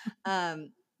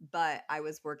 Um, but I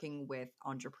was working with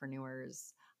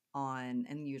entrepreneurs on,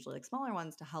 and usually like smaller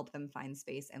ones, to help them find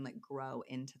space and like grow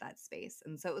into that space.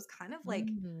 And so it was kind of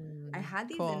like I had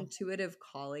these Cool. intuitive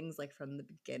callings like from the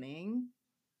beginning.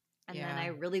 And then I Yeah.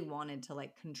 really wanted to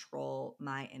like control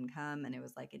my income, and it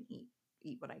was like an eat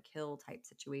what I kill type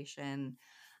situation.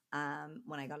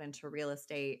 When I got into real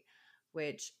estate,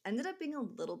 which ended up being a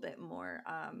little bit more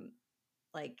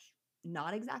like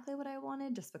not exactly what I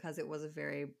wanted, just because it was a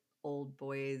very old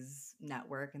boys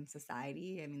network and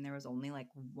society. I mean, there was only like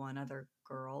one other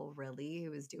girl really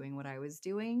who was doing what I was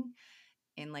doing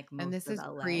in like And most this of is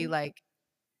LA.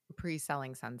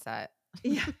 pre-selling Sunset.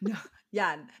 Yeah, no,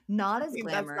 yeah, not I as mean,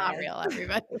 that's not glamorous. real,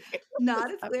 everybody. Not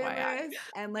Just as FYI. glamorous,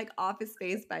 and, like, Office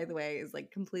Space, by the way, is,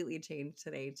 like, completely changed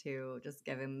today too, just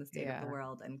given the state of the Yeah.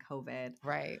 world and COVID.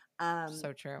 Right. Um,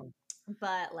 So true.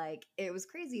 but, like, it was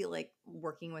crazy, like,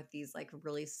 working with these, like,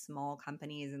 really small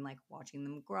companies and, like, watching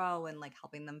them grow and, like,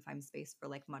 helping them find space for,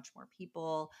 like, much more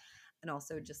people, and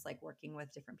also just, like, working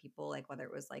with different people, like, whether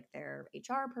it was, like, their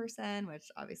HR person,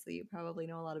 which obviously you probably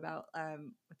know a lot about,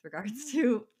 with regards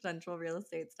to potential real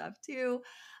estate stuff too,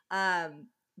 um,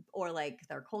 or, like,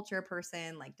 their culture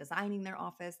person, like, designing their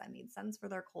office that made sense for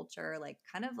their culture, like,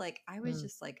 kind of like I was Mm.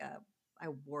 just, like, a I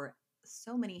wore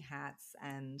so many hats,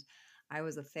 and I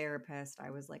was a therapist, I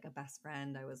was like a best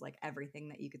friend, I was like everything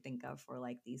that you could think of for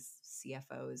like these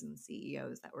CFOs and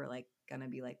CEOs that were like going to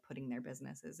be like putting their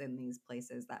businesses in these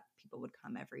places that people would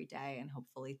come every day and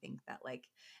hopefully think that like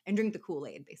and drink the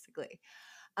Kool-Aid basically.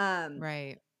 Um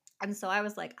Right. and so I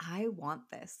was like I want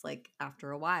this like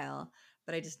after a while,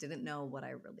 but I just didn't know what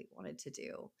I really wanted to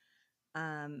do.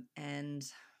 And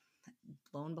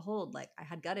lo and behold, like I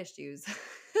had gut issues.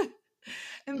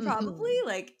 And probably Mhm.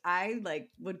 like I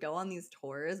like would go on these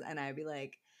tours and I'd be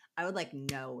like I would like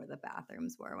know where the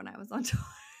bathrooms were when I was on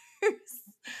tours.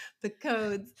 The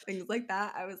codes, things like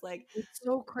that. I was like, It's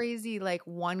so crazy, like,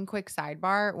 one quick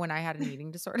sidebar, when I had an eating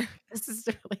disorder, this is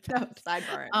really no, bad.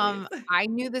 sidebar it, please. I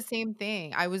knew the same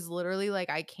thing. I was literally like,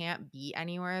 "I can't be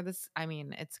anywhere." I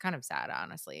mean, it's kind of sad,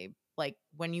 honestly. Like,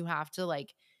 when you have to,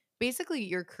 like basically,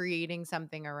 you're creating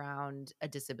something around a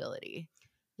disability.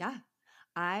 Yeah.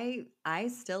 I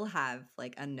still have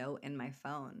like a note in my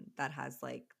phone that has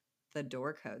like the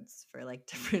door codes for like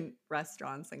different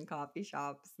restaurants and coffee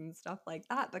shops and stuff like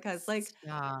that because like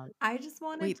Stop. I just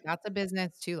wanted Wait, that's a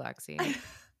business too, Lexi.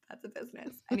 that's a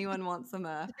business. Anyone want some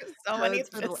There's so many codes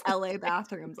for the businesses. LA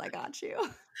bathrooms? I got you.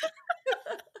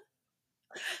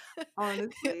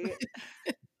 Honestly,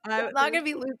 It's not there's gonna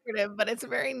be lucrative, but it's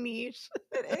very niche.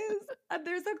 it is.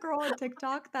 There's a girl on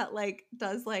TikTok that like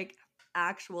does like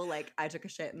actual like I took a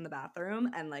shit in the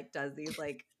bathroom and like does these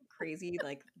like crazy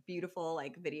like beautiful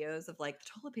like videos of like the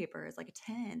toilet paper is like a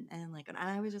 10 and like and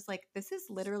I was just like this is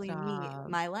literally me Stop.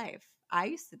 my life. I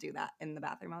used to do that in the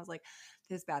bathroom. I was like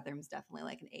this bathroom's definitely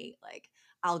like an 8 like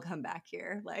I'll come back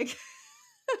here like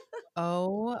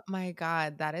Oh my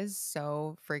god, that is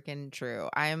so freaking true.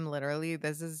 I'm literally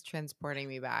this is transporting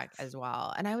me back as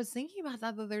well. And I was thinking about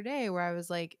that the other day where I was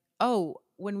like, "Oh,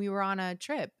 when we were on a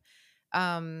trip,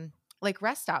 like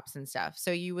rest stops and stuff.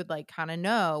 So you would like kind of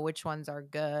know which ones are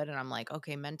good." And I'm like,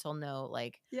 "Okay, mental note,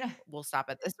 like yeah. we'll stop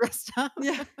at this rest stop,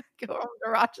 Yeah. go home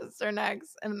to Rochester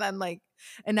next." And then like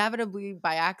inevitably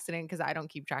by accident, because I don't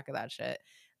keep track of that shit,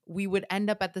 we would end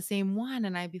up at the same one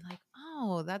and I'd be like,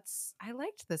 "Oh, that's I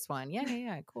liked this one. Yeah, yeah,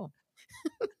 yeah, cool."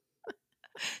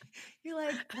 You're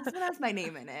like, this one has my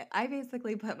name in it. I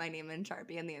basically put my name in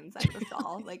Sharpie on the inside of the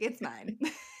stall. Like it's mine.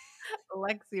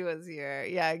 Lexi was here.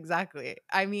 Yeah, exactly.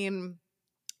 I mean,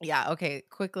 yeah, okay,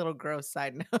 quick little gross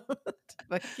side note,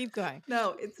 but keep going.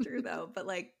 No, it's true though. But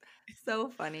like so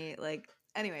funny. Like,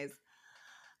 anyways,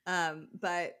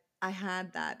 but I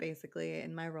had that basically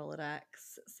in my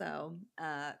Rolodex. So,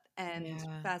 and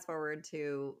Yeah. fast forward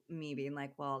to me being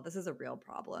like, well, this is a real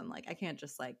problem. Like, I can't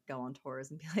just like go on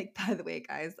tours and be like, by the way,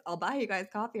 guys, I'll buy you guys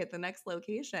coffee at the next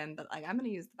location, but like, I'm going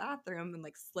to use the bathroom and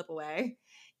like slip away,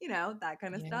 that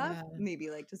kind of stuff. Yeah.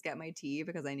 Maybe like just get my tea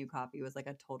because I knew coffee was like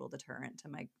a total deterrent to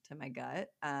my gut.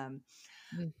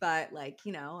 Mm. But like,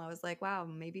 I was like, wow,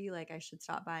 maybe like I should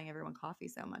stop buying everyone coffee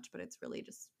so much, but it's really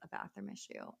just a bathroom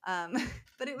issue.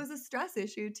 But it was a stress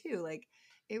issue too. Like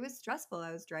it was stressful.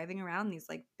 I was driving around these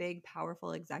like big,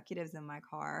 powerful executives in my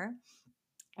car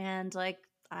and like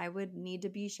I would need to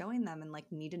be showing them and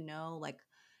like need to know like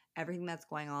everything that's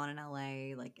going on in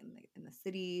LA, like in the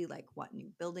city, like what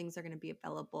new buildings are going to be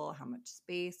available, how much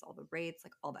space, all the rates,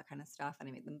 like all that kind of stuff. And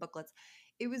I made them booklets.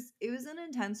 It was an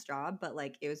intense job, but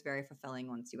like it was very fulfilling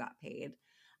once you got paid.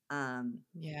 Um,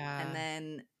 and Yeah.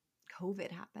 then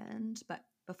COVID happened, but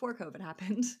before COVID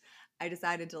happened, I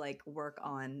decided to like work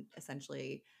on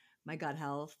essentially my gut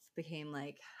health, became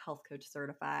like health coach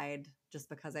certified just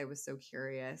because I was so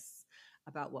curious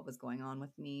about what was going on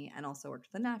with me, and also worked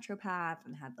with a naturopath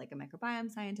and had like a microbiome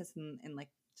scientist, and like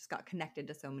just got connected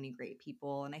to so many great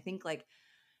people. And I think like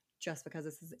just because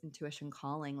this is intuition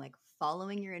calling, like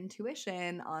following your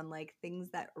intuition on like things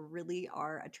that really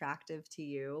are attractive to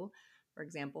you. For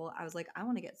example, I was like, I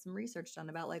want to get some research done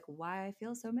about like why I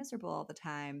feel so miserable all the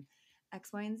time,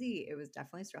 X, Y, and Z. It was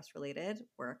definitely stress related,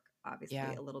 work,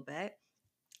 obviously, Yeah, a little bit.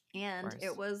 of And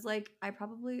it course. was like, I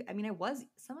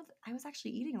was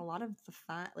actually eating a lot of the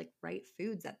fun, like right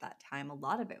foods at that time. A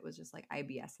lot of it was just like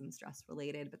IBS and stress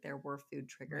related, but there were food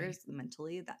Right. triggers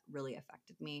mentally that really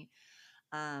affected me.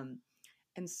 Um,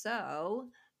 and so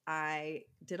I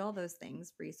did all those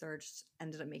things, researched,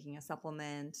 ended up making a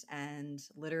supplement. And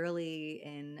literally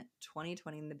in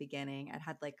 2020, in the beginning, I'd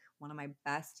had like one of my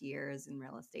best years in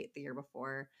real estate the year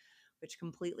before, which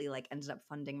completely like ended up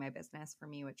funding my business for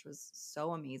me, which was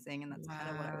so amazing. And that's kind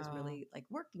of what I was Wow. really like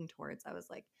working towards. I was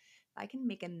like, if I can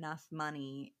make enough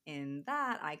money in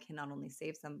that, I can not only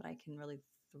save some, but I can really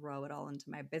throw it all into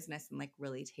my business and like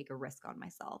really take a risk on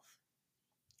myself.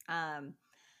 Um,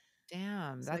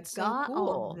 Damn, so I that's so got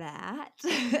all cool. that.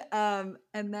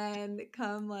 And then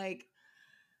come like,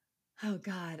 oh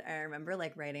God, I remember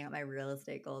like writing out my real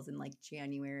estate goals in like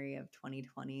January of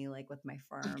 2020, like with my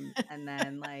firm. And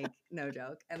then like, no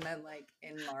joke. And then like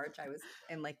in March, I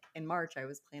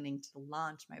was planning to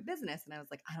launch my business. And I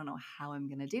was like, I don't know how I'm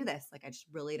gonna do this. Like I just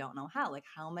really don't know how. Like,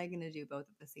 how am I gonna do both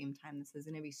at the same time? This is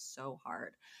gonna be so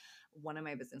hard. One of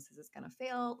my businesses is gonna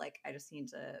fail. Like I just need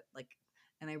to like,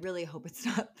 and I really hope it's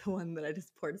not the one that I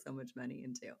just poured so much money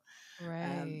into.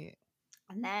 Um, Right.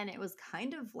 and then it was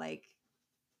kind of like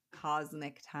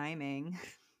cosmic timing.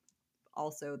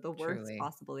 Also, the worst Truly.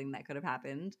 possible thing that could have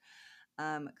happened.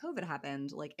 COVID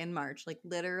happened like in March, like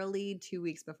literally 2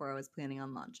 weeks before I was planning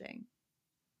on launching.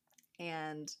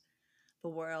 And the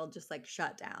world just like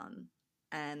shut down.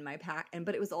 And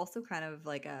but it was also kind of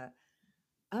like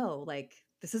oh, like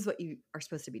this is what you are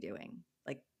supposed to be doing.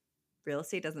 Like real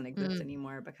estate doesn't exist Mm,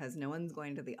 anymore because no one's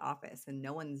going to the office and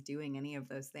no one's doing any of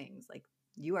those things. Like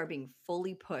you are being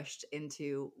fully pushed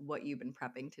into what you've been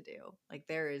prepping to do. Like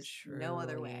there is no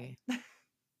other way. truly.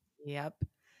 Yep.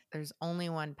 There's only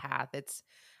one path.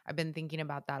 I've been thinking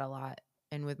about that a lot.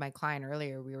 And with my client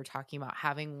earlier, we were talking about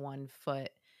having one foot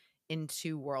in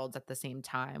two worlds at the same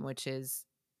time, which is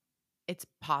it's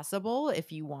possible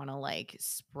if you want to like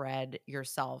spread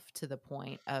yourself to the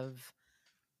point of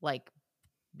like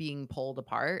being pulled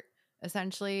apart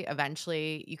essentially.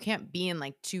 Eventually, you can't be in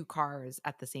like two cars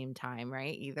at the same time,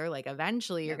 right? Either like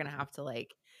eventually you're Yep. going to have to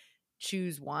like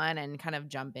choose one and kind of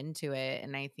jump into it.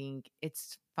 And I think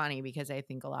it's funny because I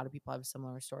think a lot of people have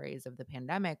similar stories of the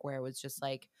pandemic where it was just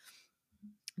like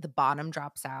the bottom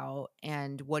drops out.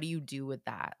 And what do you do with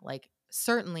that? Like,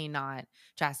 certainly not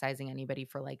chastising anybody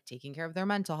for like taking care of their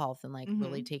mental health and like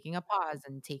really Hmm. taking a pause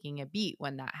and taking a beat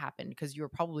when that happened because you were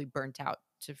probably burnt out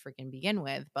to freaking begin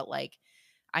with. But like,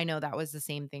 I know that was the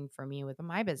same thing for me with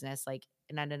my business. Like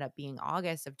it ended up being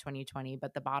August of 2020,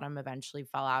 but the bottom eventually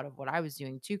fell out of what I was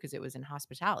doing too because it was in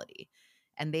hospitality.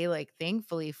 And they like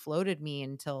thankfully floated me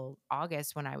until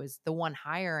August when I was the one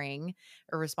hiring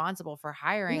or responsible for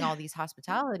hiring Yeah. all these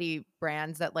hospitality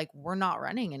brands that like were not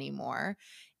running anymore.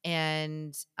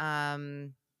 And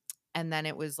and then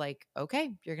it was like,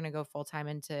 okay, you're going to go full time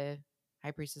into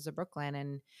High Priestess of Brooklyn.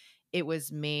 And it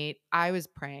was made, I was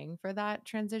praying for that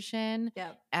transition,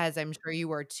 Yep. as I'm sure you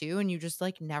were too. And you just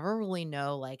like never really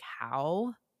know like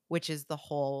how, which is the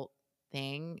whole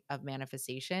thing of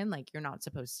manifestation. Like you're not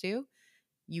supposed to.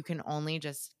 You can only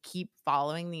just keep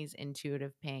following these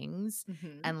intuitive pings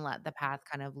Hmm. and let the path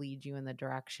kind of lead you in the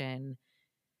direction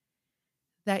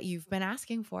that you've been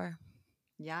asking for.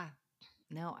 Yeah.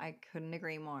 No, I couldn't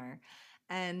agree more.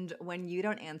 And when you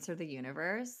don't answer the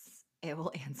universe, it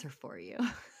will answer for you.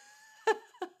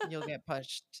 You'll get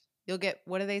pushed. You'll get,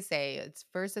 what do they say? It's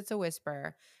first it's a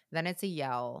whisper, then it's a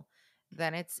yell,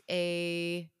 then it's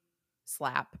a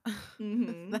slap, then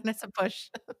Hmm. it's a push.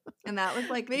 And that was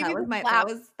like Maybe the slap.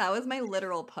 that was my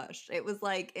literal push. It was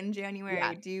like in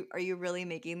Yeah. January, are you really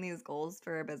making these goals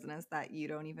for a business that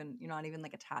you're not even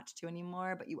like attached to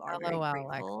anymore, but you are very LOL, grateful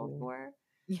Lexi. for?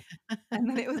 Yeah. And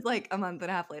then it was like a month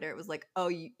and a half later, it was like, oh,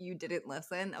 you didn't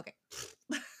listen. Okay.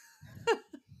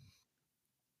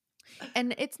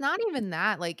 And it's not even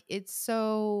that. Like, it's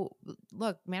so,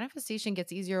 look, manifestation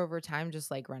gets easier over time,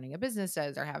 just like running a business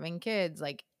does or having kids.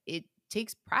 Like, it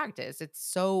takes practice. It's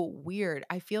so weird.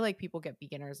 I feel like people get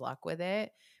beginner's luck with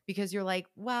it because you're like,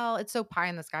 well, it's so pie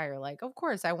in the sky. You're like, of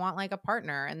course, I want like a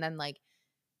partner. And then, like,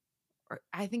 or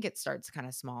I think it starts kind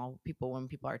of small. When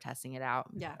people are testing it out,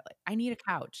 Yeah. they're like, I need a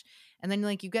couch. And then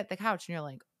like you get the couch and you're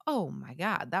like, oh my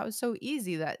God, that was so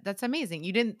easy. That's amazing.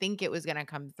 You didn't think it was gonna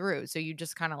come through. So you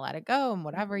just kind of let it go and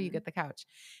whatever, you Mhm. get the couch.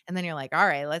 And then you're like, all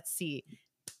right, let's see.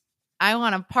 I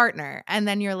want a partner. And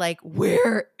then you're like,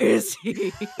 where is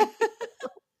he?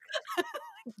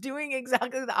 Doing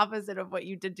exactly the opposite of what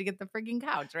you did to get the freaking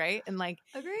couch, right? And like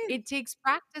Agreed. it takes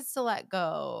practice to let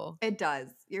go. It does.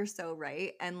 You're so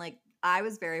right. And like I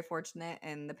was very fortunate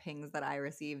in the pings that I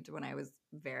received when I was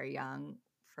very young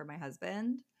for my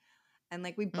husband. And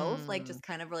like we both like Mm, just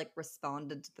kind of like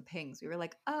responded to the pings. We were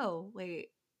like, "Oh, wait."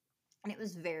 And it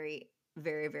was very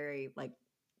very very like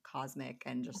cosmic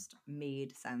and just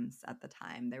made sense at the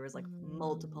time. There was like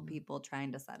multiple mm. people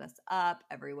trying to set us up.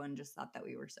 Everyone just thought that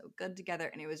we were so good together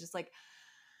and it was just like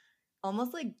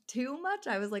almost like too much.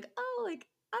 I was like, "Oh, like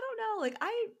I don't know. Like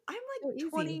I'm So like easy.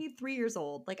 23 years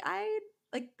old. Like I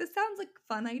like this sounds like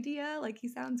a fun idea. Like he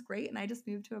sounds great and I just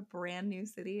moved to a brand new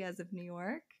city as of New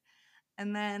York."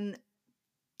 And then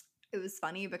it was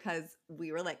funny because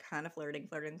we were like kind of flirting,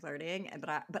 and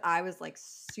but I was like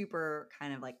super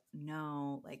kind of like,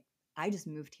 no, like I just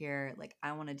moved here, like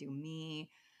I want to do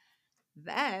me.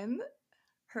 Then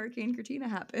Hurricane Katrina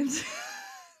happened.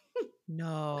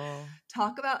 No.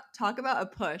 talk about a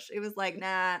push. It was like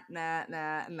nah, nah,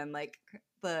 nah, and then like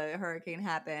the hurricane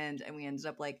happened, and we ended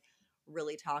up like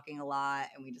really talking a lot,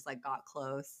 and we just like got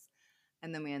close,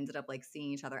 and then we ended up like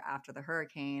seeing each other after the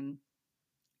hurricane,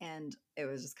 and it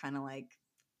was just kind of like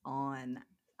on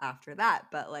after that.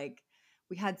 But like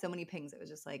we had so many pings. It was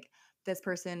just like this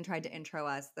person tried to intro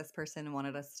us, this person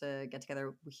wanted us to get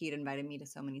together, he'd invited me to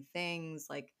so many things,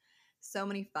 like so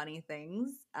many funny things.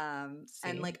 And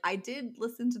See? like I did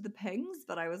listen to the pings,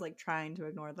 but I was like trying to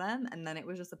ignore them, and then it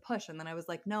was just a push, and then I was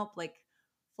like, nope, like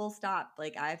full stop,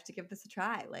 like I have to give this a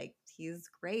try, like he's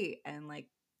great, and like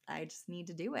I just need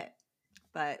to do it.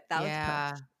 But that was a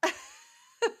Yeah. push.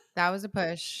 That was a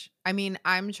push. I mean,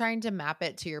 I'm trying to map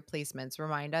it to your placements.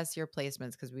 Remind us your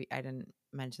placements because I didn't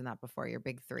mention that before. Your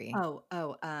big 3.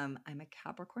 I'm a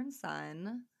Capricorn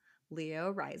sun,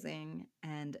 Leo rising,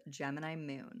 and Gemini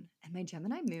moon. And my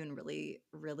Gemini moon really,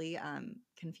 really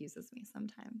confuses me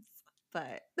sometimes.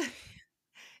 But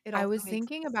it I also was makes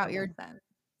thinking so about much your sense.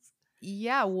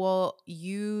 yeah, well,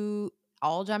 you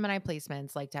all Gemini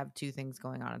placements like to have 2 things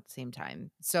going on at the same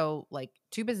time. So, like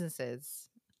 2 businesses,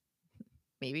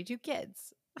 maybe 2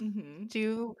 kids, Hmm.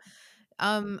 2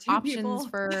 Two options people.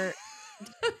 for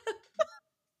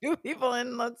 2 people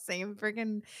in the same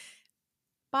freaking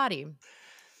body.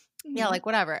 Yeah, Hmm. like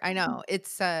whatever. I know.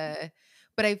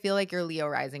 But I feel like your Leo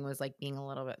rising was like being a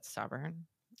little bit stubborn,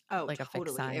 Oh, like a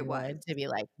fixed totally. It sign was. would, to be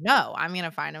like, "No, I'm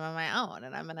gonna find him on my own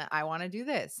and I wanna do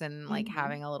this," and like Hmm.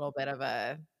 having a little bit of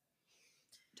a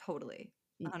Totally.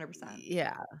 y 100%.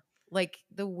 yeah. Like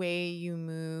the way you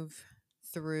move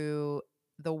through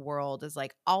the world is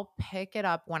like, I'll pick it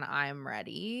up when I'm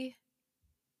ready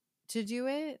to do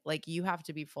it. Like you have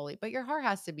to be fully, but your heart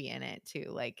has to be in it too.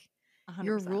 Like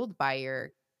you're 100%. ruled by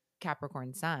your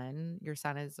Capricorn sun. Your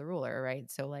sun is the ruler, right?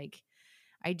 So like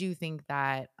I do think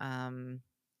that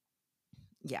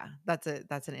yeah, that's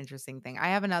an interesting thing. I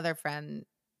have another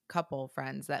couple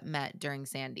friends that met during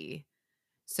Sandy.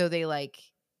 So they like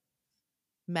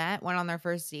met, went on their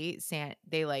first date,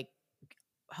 they like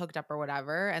hooked up or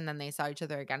whatever, and then they saw each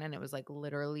other again and it was like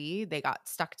literally they got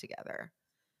stuck together.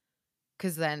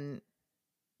 Cause then,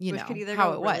 Which could either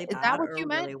how go it was. really Is that bad what or you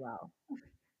meant? really well.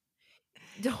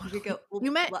 You could Totally. go, well,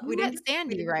 You met we you didn't met get,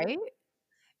 we Sandy, didn't right?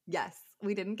 Yes,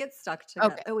 we didn't get stuck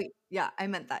together. Okay. Oh, wait, yeah, I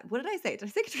meant that. What did I say? Did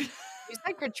I say Katrina? You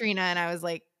said Katrina and I was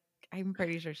like, I'm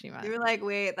pretty sure she You meant were like,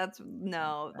 "Wait, that's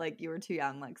no, like, you were too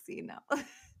young, Lexi, no."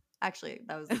 Actually,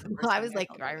 that was, like, the well, first I thing was I like,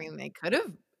 told I you. mean, they could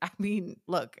have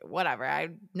look, whatever.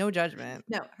 No judgment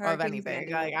No, of Hurricane anything.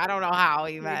 Sandy Like, I don't know how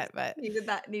we needs met, but needed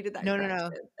that no, no, no.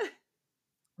 correction.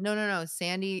 No, no, no.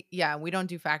 Sandy, yeah, we don't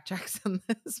do fact checks on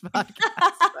this podcast,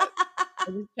 but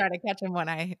I just try to catch them when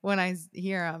I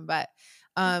hear them. But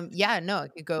yeah, no,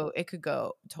 it could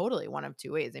go totally one of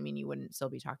 2 ways. I mean, you wouldn't still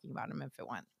be talking about him if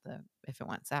it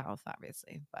went south,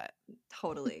 obviously. But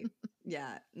Totally.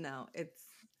 Yeah, no,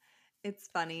 it's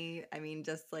funny. I mean,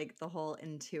 just, like, the whole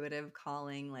intuitive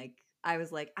calling, like, I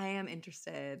was like, "I am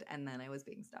interested," and then I was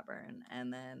being stubborn,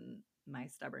 and then my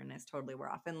stubbornness totally wore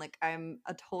off, and, like, I'm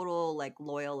a total, like,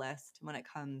 loyalist when it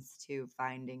comes to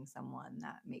finding someone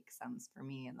that makes sense for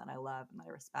me and that I love and that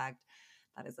I respect.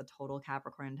 That is a total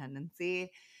Capricorn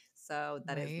tendency, so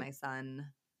that is right, my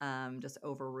son, just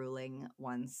overruling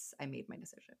once I made my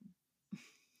decision.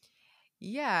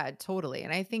 yeah, totally.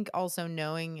 And I think also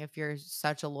knowing if you're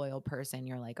such a loyal person,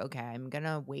 you're like, okay, I'm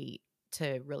gonna wait.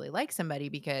 to really like somebody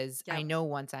because I Yep. know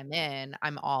once I'm in,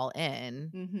 I'm all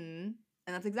in. Mhm.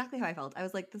 And that's exactly how I felt. I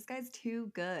was like, "This guy's too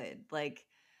good." Like,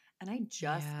 and I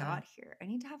just Yeah. got here. I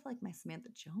need to have, like, my Samantha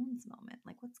Jones moment.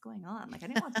 Like, what's going on? Like, I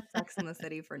didn't watch Sex in the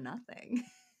City for nothing.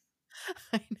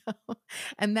 I know.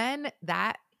 And then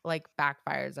that like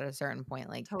backfires at a certain point.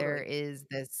 Like there Totally. is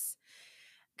this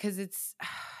because it's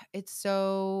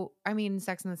so I mean,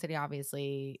 Sex and the City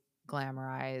obviously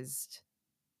glamorized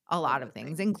a All of lot of those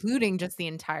things, things. including just the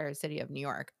entire city of New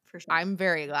York. For sure. I'm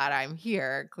very glad I'm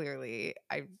here, clearly.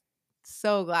 I'm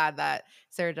so glad that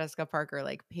Sarah Jessica Parker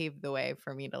like paved the way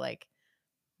for me to like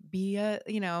be a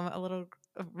little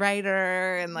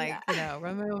writer and Yeah. like,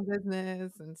 run my own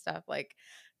business and stuff. Like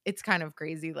it's kind of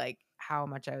crazy like how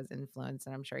much I was influenced,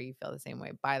 and I'm sure you feel the same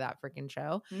way by that freaking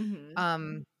show. Mhm.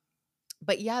 Um,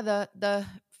 but yeah, the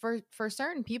for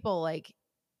certain people, like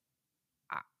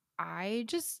I, I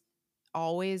just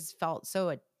always felt so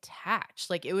attached.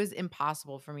 Like it was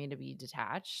impossible for me to be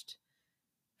detached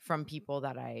from people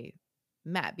that I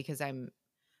met because I'm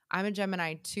a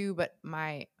Gemini too, but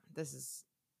my this is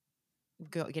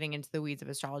getting into the weeds of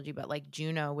astrology, but like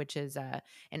Juno, which is an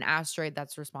asteroid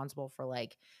that's responsible for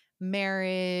like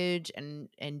marriage and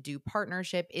do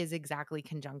partnership, is exactly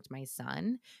conjunct my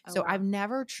sun. Oh, So I've wow.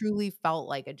 never truly felt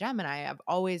like a Gemini. I've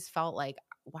always felt like,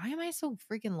 why am I so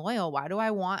freaking loyal? Why do I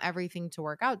want everything to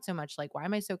work out so much? Like, why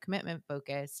am I so commitment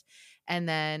focused? And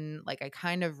then like I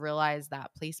kind of realized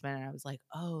that placement and I was like,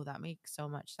 oh, that makes so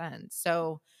much sense.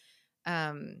 So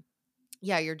um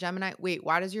yeah, your Gemini. Wait,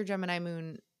 why does your Gemini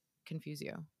moon confuse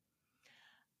you?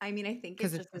 I mean, I think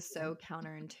it Because it's just is so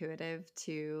counterintuitive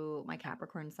to my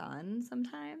Capricorn sun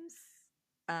sometimes,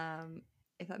 um,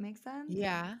 if that makes sense.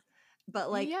 yeah.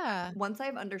 But, like, Yeah. once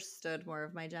I've understood more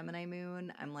of my Gemini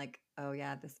moon, I'm like, "Oh,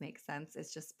 yeah, this makes sense."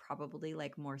 It's just probably,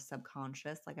 like, more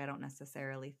subconscious, like, I don't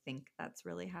necessarily think that's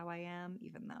really how I am,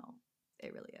 even though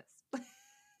it really is.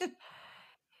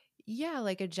 Yeah,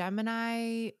 like a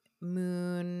Gemini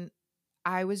moon.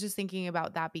 I was just thinking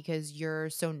about that because you're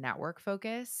so network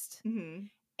focused.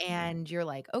 Mhm. And you're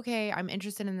like, "Okay, I'm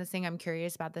interested in this thing, I'm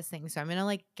curious about this thing, so I'm gonna,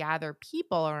 like, gather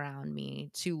people around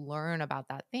me to learn about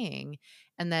that thing,"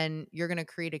 and then you're gonna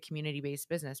create a community-based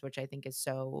business, which I think is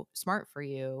so smart for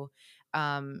you,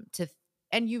 to th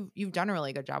and you've done a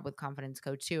really good job with Confidence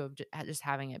Coach too, of just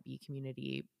having it be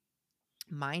community-minded,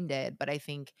 but I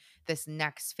think this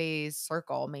next phase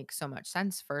circle makes so much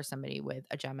sense for somebody with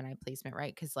a Gemini placement,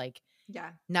 right? Because like,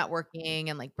 Yeah. networking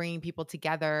and, like, bringing people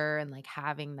together and, like,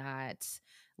 having that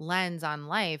lens on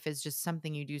life is just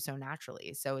something you do so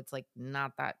naturally. So it's, like,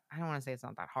 not that I don't wanna say it's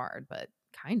not that hard, but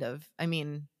kind of. I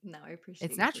mean, No, I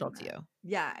it's appreciate you natural saying to that. you.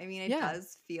 Yeah, I mean, it Yeah.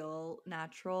 does feel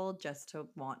natural just to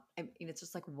want I mean, it's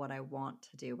just, like, what I want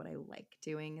to do, what I like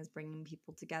doing is bringing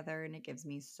people together, and it gives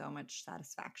me so much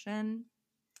satisfaction.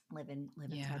 Live inside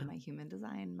Yeah. of my human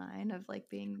design mind of, like,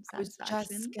 being I was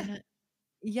just satisfaction. gonna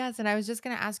Yes, and I was just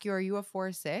gonna ask you, are you a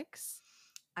 4-6?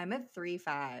 I'm a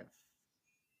 3-5,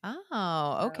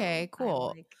 Oh, so okay,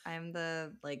 cool. I'm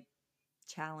the, like,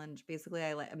 challenge basically,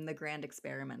 I'm the grand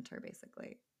experimenter,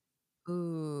 basically.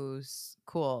 Ooh,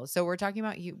 cool. So we're talking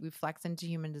about we flex into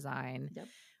human design. Yep.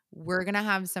 We're gonna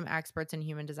have some experts in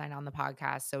human design on the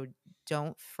podcast, so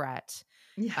don't fret.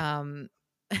 Yeah. Um,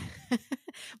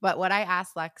 but what I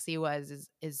asked Lexi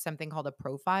is something called a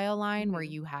profile line where Mhm.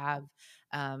 you have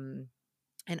um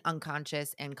an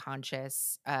unconscious and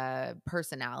conscious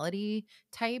personality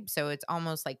type. So it's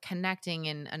almost like connecting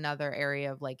in another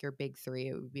area of like your big three.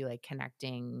 It would be like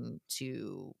connecting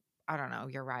to, I don't know,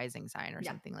 your rising sign or Yeah,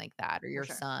 something like that, or for your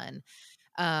sure. sun.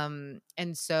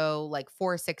 And so like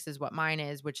 4-6 is what mine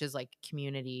is, which is like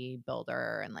community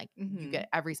builder, and like you get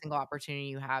Mhm. every single opportunity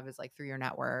you have is like through your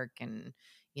network, and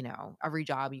every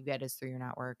job you get is through your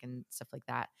network and stuff like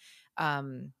that.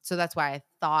 So that's why I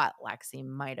thought Lexi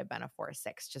might have been a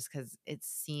 4-6, just because it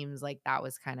seems like that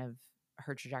was kind of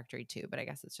her trajectory too, but I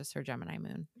guess it's just her Gemini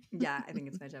moon. Yeah, I think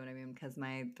it's my Gemini moon because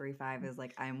my 3-5 is,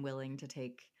 like, I'm willing to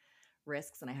take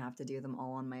risks, and I have to do them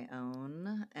all on my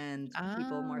own, and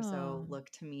people more so Oh, look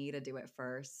to me to do it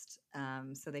first,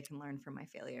 so they can learn from my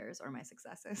failures or my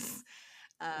successes,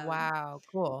 um, wow,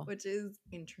 cool. which is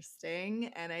interesting,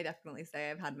 and I definitely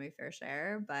say I've had my fair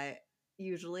share, but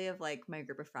usually of, like, my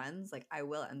group of friends, like, I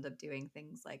will end up doing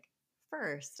things, like,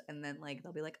 first, and then, like,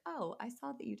 they'll be like, "Oh, I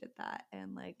saw that you did that,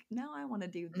 and, like, now I wanna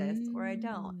do this," or I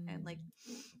don't, and, like,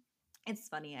 Mm, it's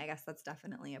funny, I guess that's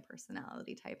definitely a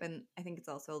personality type, and I think it's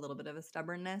also a little bit of a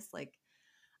stubbornness, like,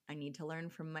 I need to learn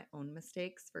from my own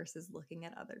mistakes versus looking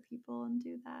at other people and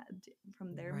do that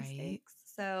from their right, mistakes,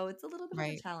 so it's a little bit of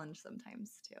a right. challenge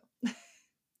sometimes too.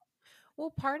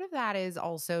 Well, part of that is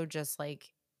also just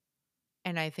like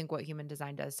And I think what human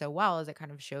design does so well is it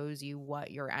kind of shows you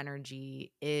what your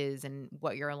energy is and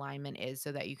what your alignment is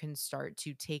so that you can start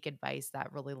to take advice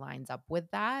that really lines up with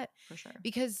that. For sure.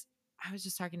 Because I was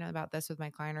just talking about this with my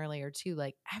client earlier too.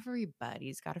 Like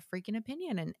everybody's got a freaking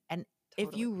opinion. And if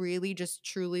Totally. you really just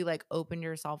truly like open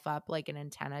yourself up like an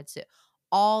antenna to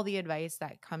all the advice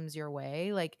that comes your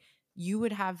way, like you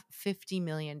would have 50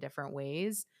 million different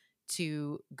ways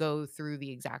to go through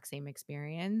the exact same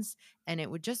experience and it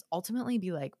would just ultimately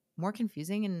be like more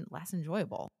confusing and less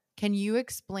enjoyable. Can you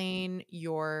explain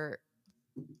your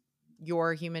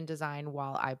human design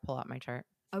while I pull out my chart?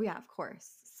 Oh, yeah, of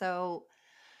course. So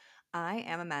I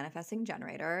am a manifesting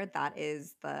generator. That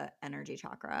is the energy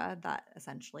chakra that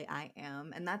essentially I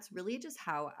am. And that's really just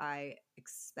how I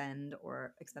expend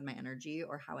my energy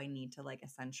or how I need to like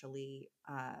essentially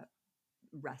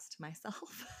rest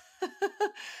myself.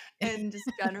 And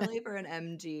just generally for an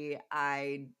MG,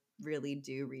 I really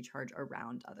do recharge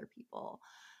around other people.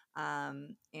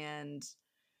 And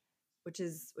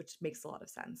which makes a lot of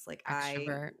sense. Like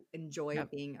I Extrovert. enjoy Yep.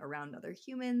 being around other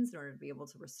humans in order to be able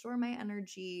to restore my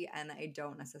energy, and I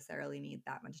don't necessarily need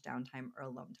that much downtime or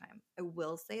alone time. I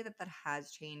will say that that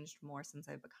has changed more since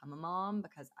I've become a mom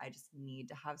because I just need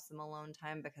to have some alone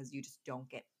time because you just don't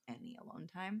get any alone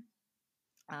time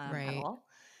at Right. all.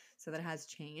 So that has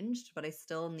changed, but I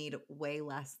still need way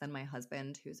less than my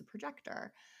husband, who's a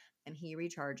projector. And he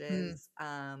Mm, recharges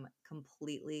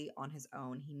completely on his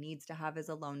own. He needs to have his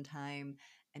alone time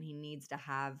and he needs to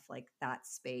have like that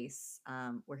space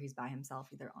where he's by himself,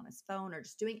 either on his phone or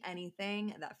just doing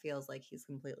anything that feels like he's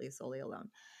completely solely alone.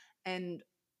 And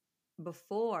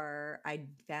before I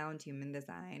found human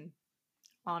design,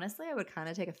 honestly, I would kind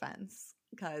of take offense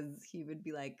because he would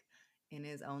be like in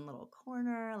his own little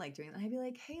corner, like doing that. I'd be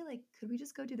like, "Hey, like, could we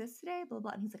just go do this today?" Blah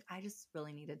blah. And he's like, "I just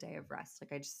really need a day of rest.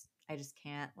 Like, I just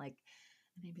can't like."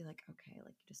 And I'd be like, "Okay,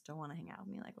 like, you just don't want to hang out with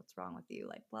me. Like, what's wrong with you?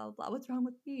 Like, blah blah. What's wrong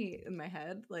with me?" In my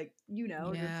head, like,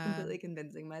 just yeah. completely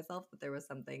convincing myself that there was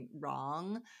something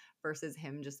wrong, versus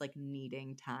him just like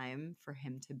needing time for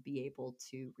him to be able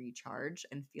to recharge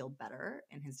and feel better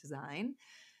in his design.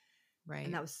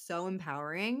 And Right. that was so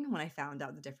empowering when I found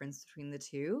out the difference between the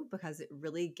two because it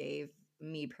really gave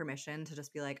me permission to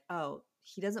just be like, oh,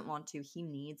 he doesn't want to. He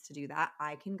needs to do that.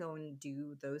 I can go and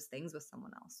do those things with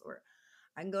someone else. Or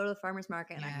I can go to the farmer's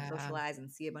market and I can Yeah. socialize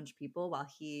and see a bunch of people while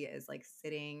he is like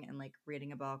sitting and like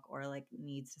reading a book or like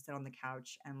needs to sit on the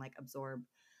couch and like absorb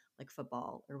like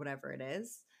football or whatever it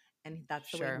is. And that's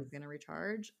the way Sure. he's going to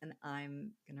recharge. And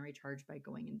I'm going to recharge by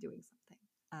going and doing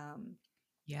something.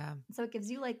 Yeah. So it gives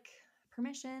you like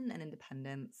permission and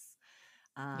independence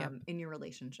Yep. in your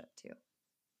relationship too.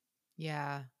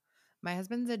 Yeah. My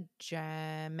husband's a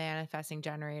manifesting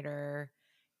generator.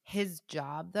 His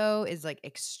job though is like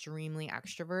extremely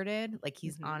extroverted. Like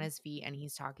he's on Hmm. his feet and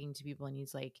he's talking to people and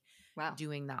he's like Wow.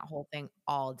 doing that whole thing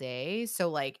all day. So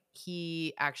like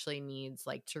he actually needs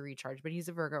like to recharge, but he's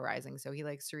a Virgo rising, so he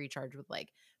likes to recharge with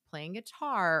like playing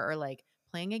guitar or like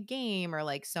playing a game or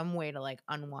like some way to like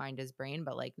unwind his brain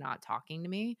but like not talking to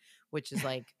me, which is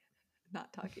like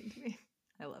Not talking to me.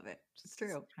 I love it. It's just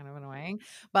true. kind of annoying.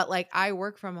 But like I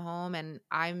work from home and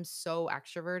I'm so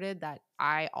extroverted that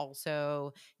I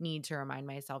also need to remind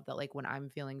myself that like when I'm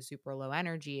feeling super low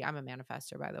energy, I'm a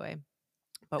manifester by the way.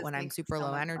 But This when I'm makes super so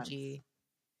low much sense. energy,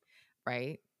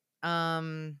 right?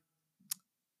 Um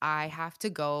I have to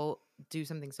go do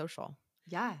something social.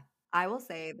 Yeah. I will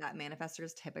say that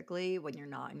manifestors typically, when you're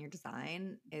not in your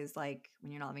design, is like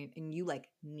when you're not and you like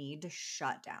need to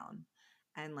shut down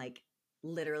and like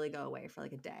literally go away for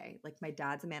like a day. Like my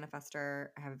dad's a manifester.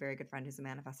 I have a very good friend who's a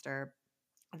manifester.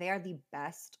 They are the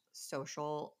best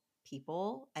social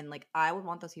people, and like I would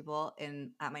want those people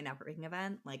in at my networking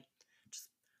event, like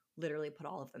just literally put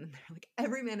all of them in there. Like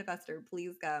every manifestor,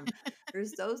 please come. They're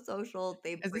so social.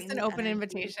 They Is this bring an the open energy.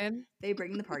 invitation? They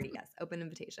bring the party. Yes, open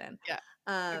invitation. Yeah.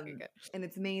 Okay, good. And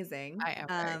it's amazing. I am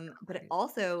very But it extroverted.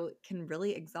 also can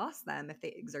really exhaust them if they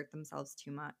exert themselves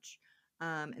too much.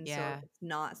 And so Yeah. it's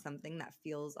not something that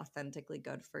feels authentically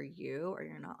good for you, or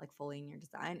you're not like fully in your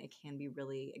design. It can be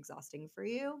really exhausting for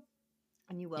you,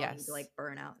 and you will need to Yes. like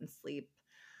burn out and sleep.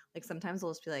 Like sometimes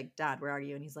I'll just be like, "Dad, where are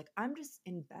you?" And he's like, "I'm just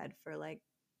in bed for like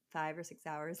 5 or 6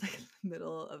 hours, like in the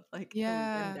middle of like the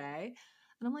weekend Yeah. day."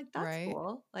 And I'm like, "That's Right.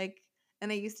 cool." Like,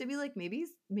 and I used to be like, maybe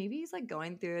he's like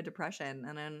going through a depression,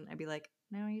 and then I'd be like,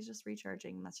 "No, he's just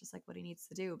recharging. That's just like what he needs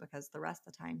to do because the rest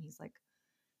of the time he's like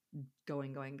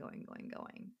going, going, going, going,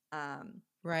 going." I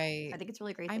Right. think it's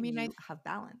really great I that mean, you have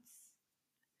balance.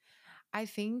 I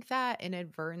think that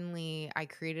inadvertently I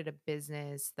created a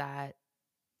business that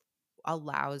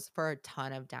allows for a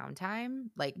ton of downtime.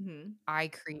 Like, Mhm. I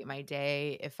create my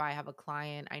day. If I have a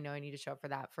client, I know I need to show up for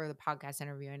that. For the podcast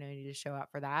interview, I know I need to show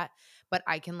up for that. But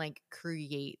I can like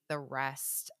create the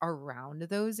rest around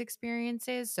those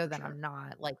experiences so For that sure. I'm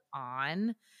not like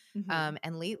on. Mhm.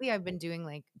 And lately I've been doing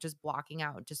like just blocking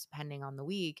out, just depending on the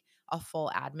week, a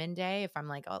full admin day. If I'm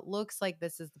like, oh, it looks like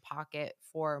this is the pocket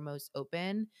for most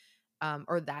open,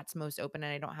 or that's most open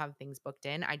and I don't have things booked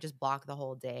in, I just block the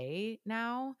whole day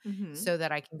now Mhm. so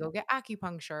that I can go get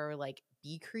acupuncture, like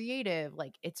be creative.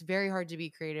 Like it's very hard to be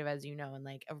creative, as you know, in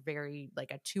like a very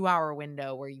like a 2 hour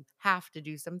window where you have to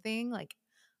do something. Like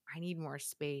I need more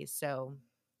space. So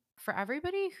for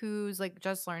everybody who's like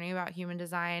just learning about human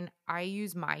design, I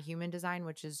use My Human Design,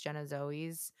 which is Jenna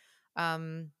Zoe's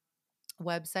um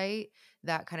website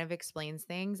that kind of explains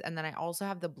things. And then I also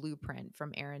have the blueprint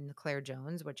from Erin Claire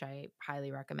Jones, which I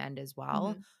highly recommend as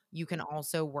well. Mhm. You can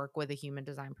also work with a human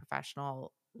design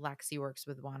professional. Lexi works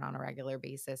with one on a regular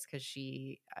basis because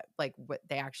she like what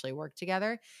they actually work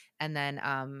together. And then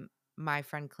my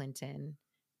friend Clinton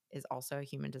is also a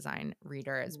human design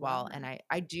reader as Love well. And her.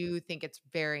 I do think it's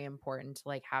very important to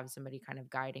like have somebody kind of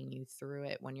guiding you through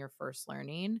it when you're first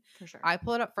learning. For sure. I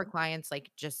pull it up for clients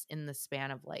like just in the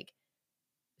span of like,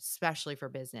 especially for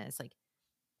business, like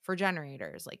for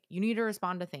generators, like you need to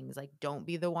respond to things. Like don't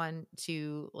be the one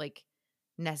to like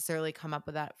necessarily come up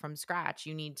with that from scratch.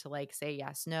 You need to like say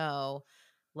yes, no.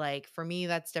 Like for me,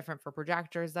 that's different. For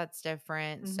projectors, that's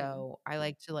different. Mhm. So I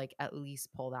like to like at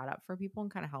least pull that up for people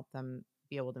and kind of help them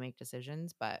be able to make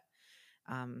decisions.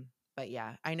 But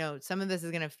yeah, I know some of this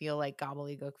is gonna feel like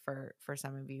gobbledygook for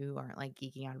some of you who aren't like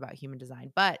geeking out about human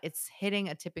design, but it's hitting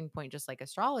a tipping point just like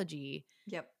astrology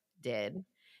Yep. did.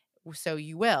 So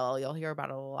you'll hear about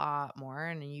it a lot more,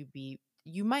 and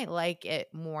you might like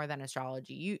it more than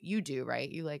astrology. You do, right?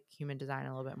 You like human design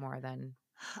a little bit more than.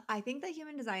 I think that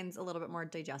human design's a little bit more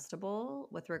digestible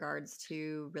with regards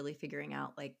to really figuring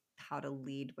out like how to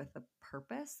lead with a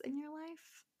purpose in your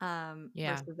life.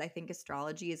 Yeah. Versus I think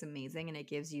astrology is amazing and it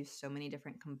gives you so many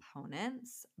different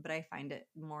components, but I find it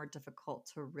more difficult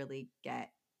to really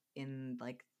get in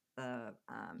like the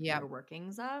inner Yep.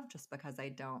 workings of just because I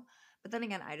don't. But then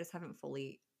again, I just haven't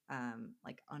fully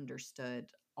like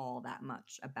understood all that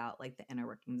much about like the inner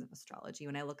workings of astrology.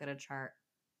 When I look at a chart,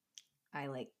 I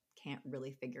like can't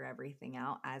really figure everything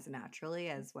out as naturally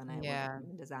as when I look at Yeah.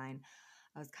 human design.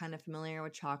 I was kind of familiar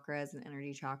with chakras and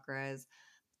energy chakras.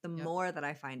 The Yep. more that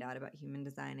I find out about human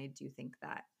design, I do think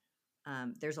that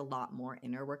there's a lot more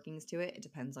inner workings to it. It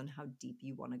depends on how deep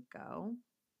you want to go.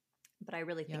 But I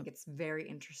really think Yep. it's very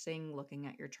interesting looking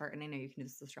at your chart. And I know you can do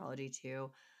this astrology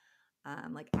too,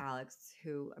 like Alex,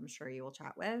 who I'm sure you will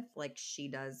chat with, like she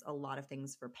does a lot of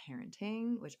things for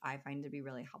parenting, which I find to be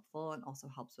really helpful and also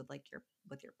helps with like your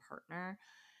partner.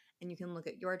 And you can look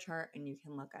at your chart and you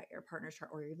can look at your partner's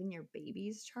chart or even your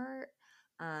baby's chart,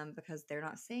 because they're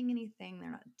not saying anything,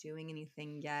 they're not doing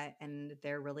anything yet, and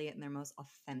they're really in their most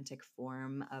authentic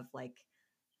form of like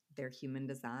their human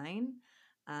design,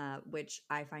 which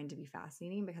I find to be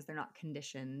fascinating because they're not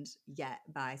conditioned yet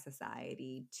by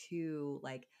society to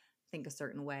like think a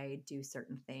certain way, do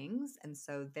certain things. And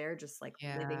so they're just like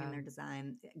living in Yeah. their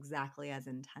design exactly as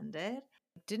intended.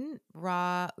 Didn't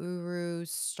Ra Uru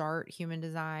start human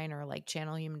design or like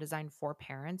channel human design for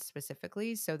parents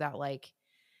specifically so that like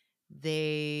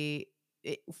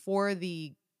for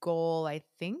the goal, I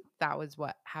think that was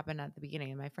what happened at the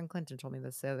beginning, and my friend Clinton told me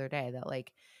this the other day that,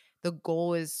 like, the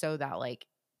goal is so that, like,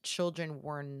 children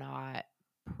were not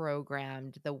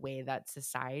programmed the way that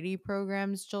society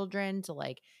programs children to,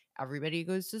 like, everybody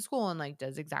goes to school and, like,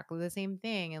 does exactly the same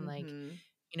thing, and, like, Hmm.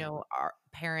 our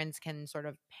parents can sort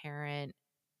of parent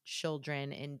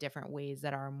children in different ways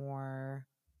that are more,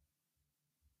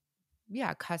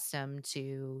 yeah, accustomed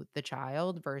to the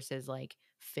child versus like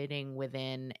fitting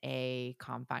within a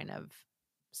confine of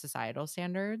societal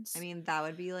I standards. mean, that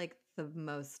would be like the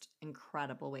most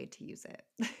incredible way to use it.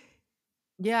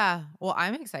 Yeah. Well,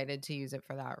 I'm excited to use it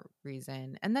for that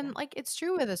reason. And then Yeah. like it's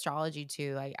true with astrology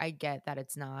too. I get that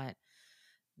it's not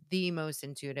the most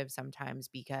intuitive sometimes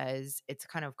because it's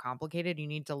kind of complicated. You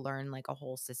need to learn like a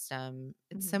whole system.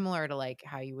 It's Hmm. similar to like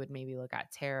how you would maybe look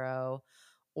at tarot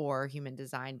or human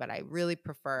design, but I really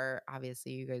prefer,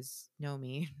 obviously you guys know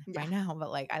me by Yeah, now,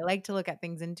 but like I like to look at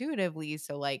things intuitively.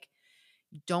 So like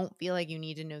don't feel like you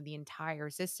need to know the entire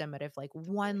system, but if like totally.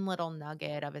 one little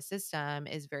nugget of a system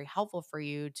is very helpful for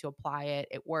you to apply it,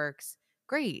 it works,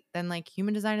 great. Then like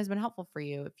human design has been helpful for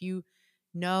you. If you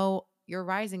know your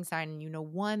rising sign and you know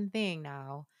one thing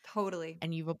now Totally.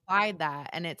 and you've applied that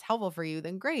and it's helpful for you,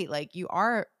 then great. Like you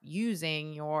are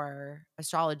using your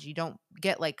astrology. Don't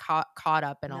get like caught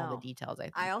up in all the No. details. I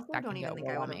I think also that don't can get even think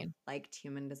I would have overwhelming. liked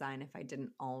human design if I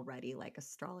didn't already like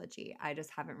astrology. I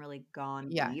just haven't really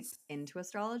gone deep Yes. into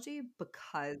astrology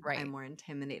because I'm Right. more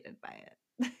intimidated by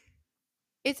it.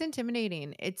 It's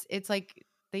intimidating. It's like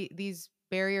these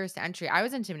barriers to entry. I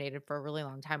was intimidated for a really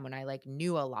long time when I like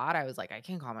knew a lot. I was like, I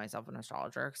can't call myself an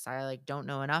astrologer because I like don't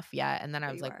know enough yet. And then I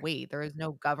But was you like, are. wait, there is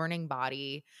no governing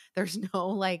body. There's no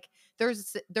like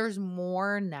there's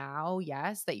more now,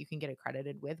 yes, that you can get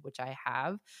accredited with, which I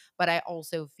have. But I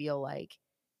also feel like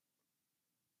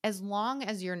as long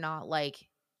as you're not like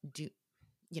do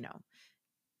you know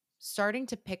starting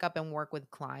to pick up and work with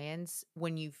clients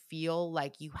when you feel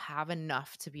like you have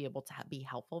enough to be able to be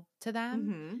helpful to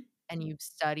them Mhm. and you've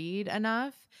studied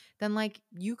enough, then like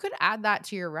you could add that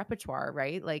to your repertoire,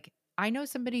 right? Like I know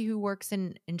somebody who works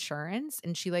in insurance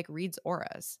and she like reads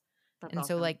auras. That's And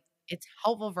so awesome. like it's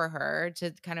helpful for her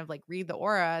to kind of like read the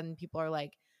aura and people are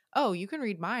like, "Oh, you can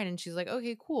read mine." And she's like,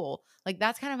 "Okay, cool." Like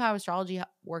that's kind of how astrology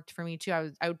worked for me too.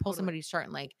 I would pull Totally. somebody's chart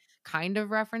and like kind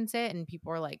of reference it and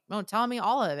people are like, "Oh, tell me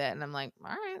all of it." And I'm like,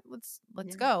 "All right, let's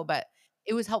Yeah. go." But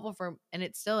it was helpful for and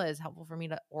it still is helpful for me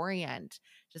to orient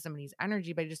to somebody's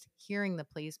energy by just hearing the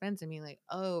placements and being like,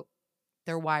 "Oh,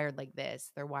 they're wired like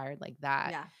this, they're wired like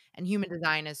that." Yeah. And human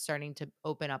design is starting to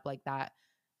open up like that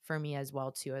for me as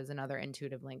well too as another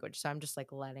intuitive language. So I'm just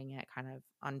like letting it kind of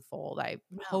unfold. I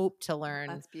No, hope to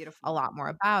learn that's a beautiful. lot more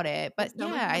about it. Well, But so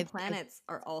many yeah, of the I planets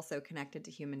are also connected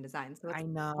to human design, so it's I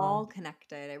know. all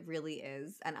connected, it really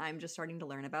is, and I'm just starting to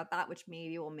learn about that, which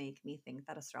maybe will make me think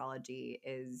that astrology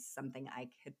is something I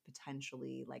could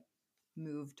potentially, like,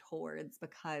 move towards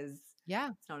because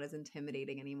Yeah, it's not as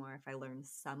intimidating anymore if I learn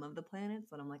some of the planets,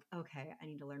 then I'm like, "Okay, I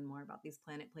need to learn more about these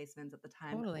planet placements at the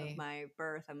time of totally. my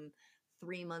birth." I'm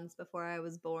 3 months before I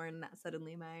was born, that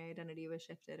suddenly my identity was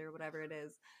shifted or whatever it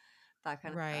is, that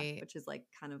kind of stuff, Right. which is like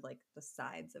kind of like the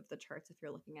sides of the charts if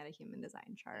you're looking at a human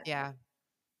design chart. Yeah.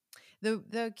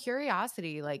 The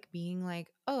curiosity, like being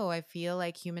like, "Oh, I feel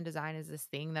like human design is this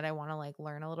thing that I want to like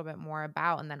learn a little bit more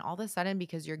about." And then all of a sudden,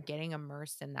 because you're getting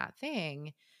immersed in that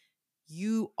thing,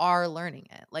 you are learning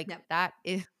it. Like Yep. that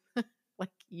is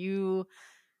like you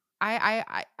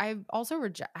I also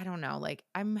reject I don't know, like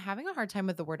I'm having a hard time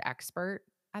with the word expert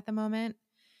at the moment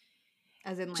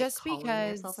As in like just calling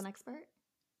yourself an because expert?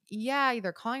 yeah,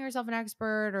 either calling yourself an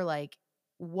expert or like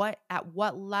what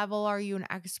level are you an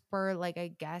expert? Like I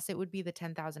guess it would be the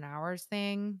 10,000 hours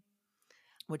thing,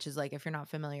 which is like if you're not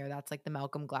familiar, that's like the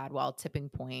Malcolm Gladwell tipping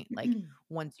point. Like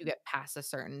once you get past a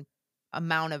certain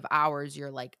amount of hours,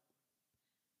 you're like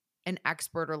an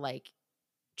expert or like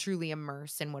truly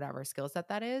immersed in whatever skill set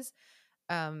that is.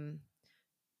 Um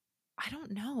I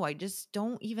don't know. I just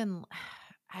don't even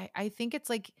I think it's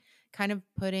like kind of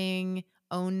putting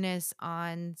onus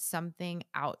on something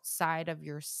outside of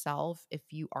yourself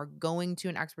if you are going to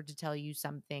an expert to tell you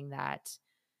something that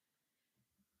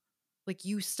like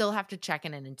you still have to check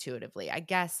in and intuitively. I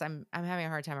guess I'm having a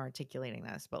hard time articulating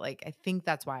this, but like I think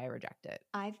that's why I reject it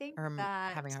I think or I'm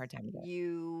that having a hard time with it.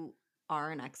 you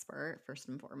are an expert first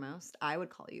and foremost. I would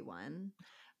call you one.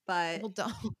 But Well,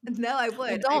 don't. no, I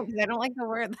Well, would. don't because I don't like the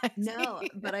word that I No, say.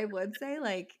 but I would say,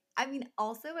 like I mean,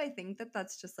 also, I think that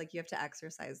that's just, like, you have to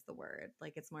exercise the word,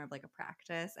 like, it's more of, like, a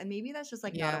practice, and maybe that's just,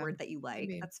 like, not a Yeah, word that you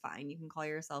like, maybe. that's fine, you can call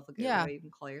yourself a guru, Yeah, you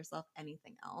can call yourself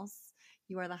anything else.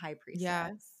 You are the high yeah.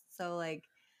 priestess. So, like,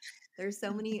 there's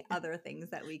so many other things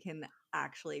that we can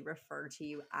actually refer to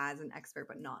you as an expert,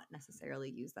 but not necessarily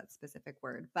use that specific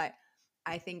word, but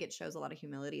I think it shows a lot of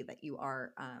humility that you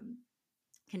are,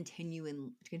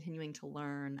 continuing to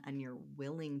learn and you're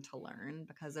willing to learn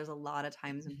because there's a lot of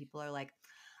times when people are like,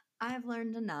 I've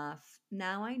learned enough.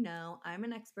 Now I know I'm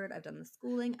an expert. I've done the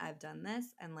schooling, I've done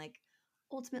this, and like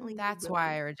ultimately you That's really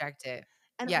why I don't. reject it.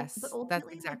 But Yes, that's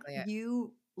ultimately like exactly it.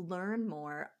 you learn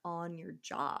more on your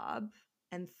job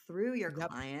and through your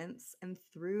Yep. clients and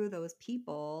through those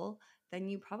people than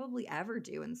you probably ever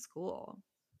do in school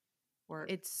or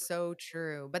It's so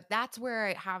true. But that's where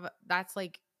I have that's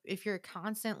like if you're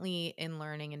constantly in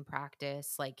learning and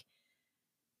practice, like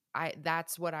I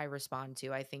that's what I respond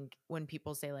to. I think when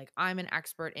people say like I'm an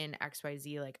expert in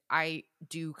XYZ, like I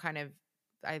do kind of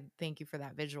I thank you for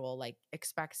that visual. Like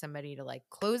expect somebody to like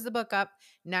close the book up.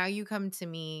 Now you come to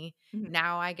me. Mhm.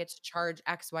 Now I get to charge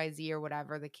XYZ or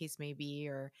whatever the case may be.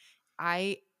 Or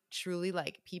I truly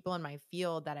like people in my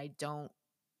field that I don't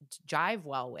jive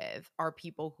well with are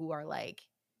people who are like,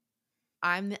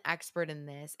 I'm the expert in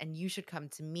this, and you should come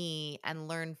to me and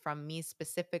learn from me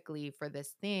specifically for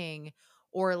this thing.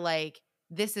 Or like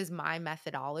this is my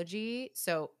methodology.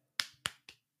 So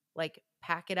like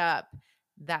pack it up.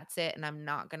 That's it. And I'm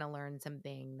not gonna learn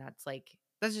something that's like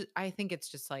that's just I think it's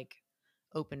just like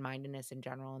open-mindedness in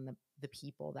general and the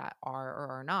people that are or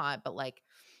are not. But like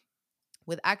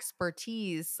with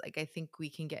expertise, like I think we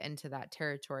can get into that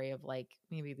territory of like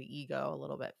maybe the ego a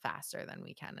little bit faster than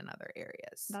we can in other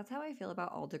areas. That's how I feel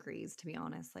about all degrees, to be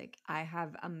honest. Like, I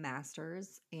have a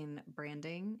master's in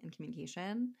branding and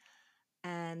communication,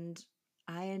 and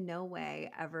I in no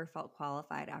way ever felt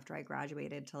qualified after I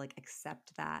graduated to like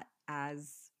accept that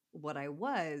as what I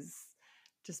was,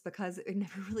 just because I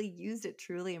never really used it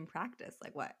truly in practice.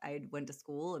 Like, what, I went to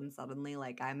school and suddenly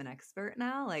like I'm an expert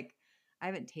now? Like, I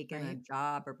haven't taken a Right.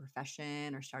 job or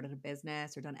profession or started a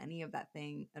business or done any of that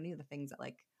thing, any of the things that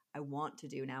like I want to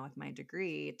do now with my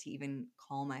degree to even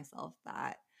call myself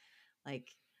that. Like,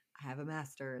 I have a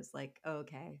master's, like,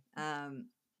 okay.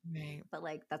 Right. But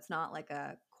like that's not like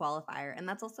a qualifier. And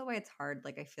that's also why it's hard.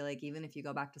 Like, I feel like even if you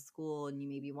go back to school and you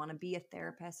maybe want to be a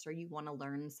therapist or you want to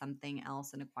learn something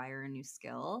else and acquire a new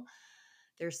skill,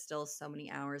 there's still so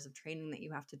many hours of training that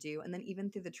you have to do. And then even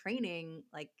through the training,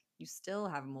 like you still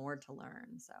have more to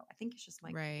learn. So I think it's just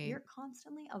like Right. you're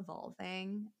constantly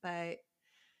evolving, but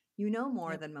you know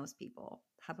more Yep. than most people.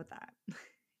 How about that?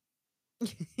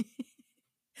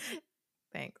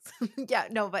 Thanks. Yeah,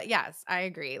 no, but yes, I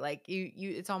agree. Like you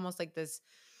it's almost like this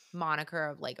moniker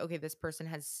of like, okay, this person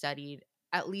has studied,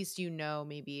 at least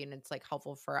maybe, and it's like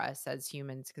helpful for us as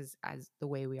humans because as the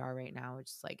way we are right now,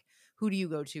 it's just like, who do you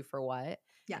go to for what?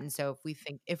 Yeah. And so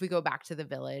if we go back to the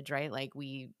village, right? Like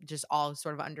we just all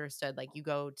sort of understood, like you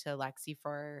go to Lexi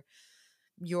for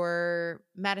your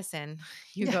medicine,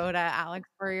 you Yeah. go to Alex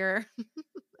for your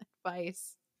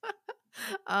advice.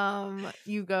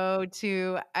 You go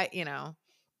to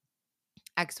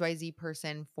XYZ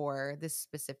person for this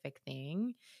specific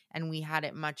thing. And we had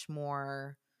it much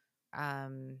more,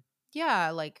 um,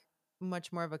 yeah, like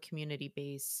much more of a community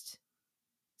based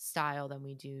style than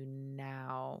we do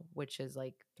now, which is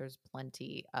like there's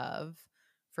plenty of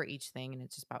for each thing. And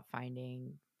it's just about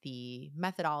finding the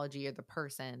methodology or the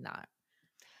person that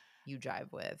you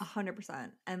jive with.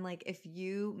 100%. And like if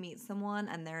you meet someone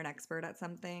and they're an expert at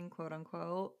something, quote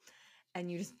unquote, and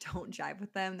you just don't jive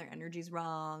with them, their energy's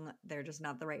wrong, they're just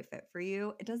not the right fit for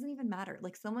you, it doesn't even matter.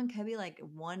 Like someone could be like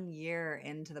 1 year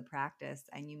into the practice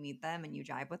and you meet them and you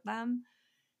jive with them.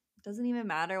 It doesn't even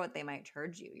matter what they might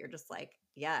charge you. You're just like,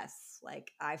 yes,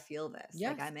 like I feel this,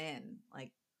 like Yes, I'm in.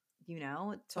 Like,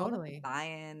 it's all about the totally.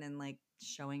 buy-in and like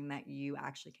showing that you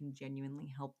actually can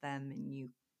genuinely help them and you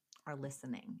are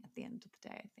listening at the end of the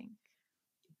day, I think.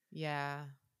 Yeah.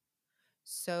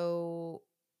 So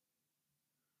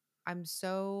I'm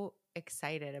so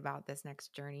excited about this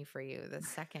next journey for you, the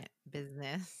second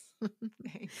business,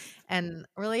 Thanks. and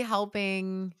really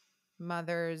helping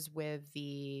mothers with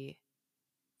the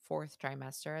fourth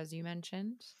trimester, as you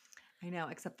mentioned. I know,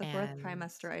 except the fourth And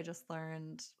trimester, I just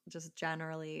learned just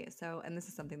generally. So, and this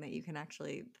is something that you can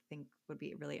actually think would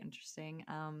be really interesting.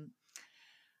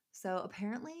 So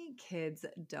apparently kids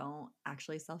don't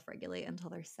actually self-regulate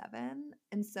until they're 7.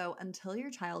 And so until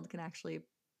your child can actually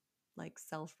like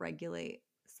self-regulate,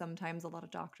 sometimes a lot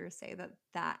of doctors say that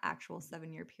that actual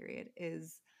 7-year period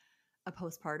is a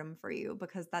postpartum for you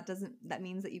because that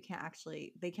means that you can't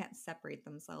actually they can't separate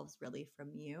themselves really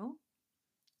from you.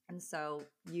 And so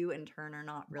you in turn are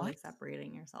not really what?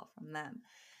 separating yourself from them.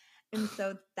 And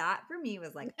so that for me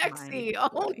was like mind Lexi, oh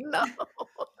blowing. no,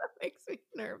 that makes me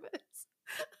nervous.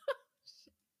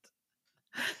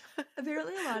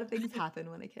 Apparently a lot of things happen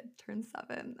when a kid turns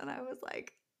 7 and I was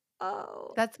like,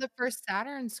 "Oh. That's the first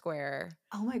Saturn square.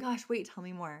 Oh my gosh, wait, tell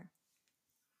me more."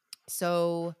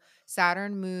 So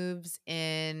Saturn moves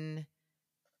in.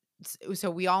 So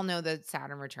we all know the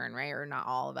Saturn return, right? Or not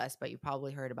all of us, but you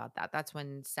probably heard about that. That's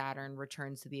when Saturn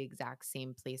returns to the exact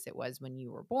same place it was when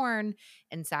you were born.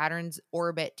 And Saturn's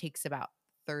orbit takes about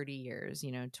 30 years,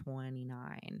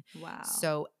 29. Wow.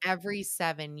 So every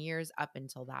 7 years up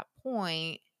until that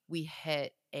point, we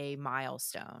hit a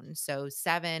milestone. So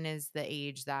 7 is the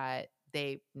age that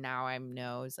they now I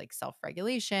know is like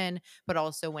self-regulation, but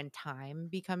also when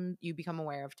you become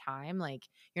aware of time, like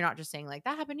you're not just saying like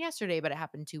that happened yesterday, but it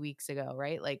happened 2 weeks ago,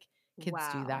 right? Like kids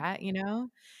do Wow. that.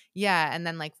 Yeah. And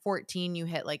then like 14, you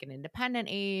hit like an independent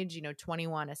age,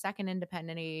 21, a second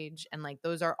independent age. And like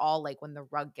those are all like when the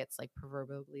rug gets like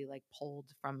proverbially like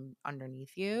pulled from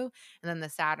underneath you. And then the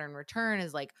Saturn return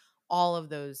is like all of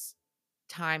those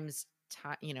times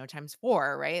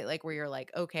 4, right? Like where you're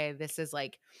like, okay, this is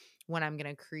like when I'm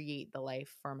going to create the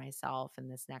life for myself in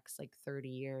this next like 30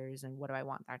 years. And what do I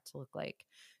want that to look like?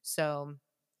 So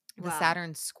the Wow.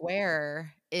 Saturn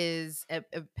square is a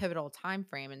pivotal time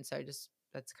frame. And so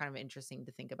that's kind of interesting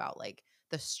to think about, like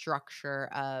the structure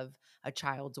of a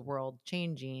child's world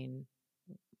changing,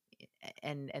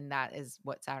 and that is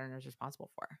what Saturn is responsible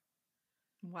for.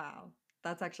 Wow.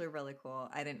 That's actually really cool.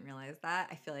 I didn't realize that.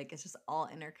 I feel like it's just all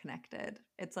interconnected.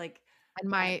 It's like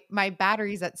And that. my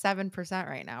battery's at 7%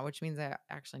 right now, which means I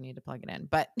actually need to plug it in.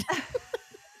 But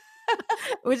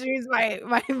which means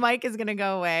my mic is gonna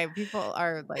go away. People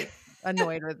are like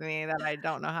annoyed with me that I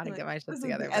don't know how to You're get like, my shit this is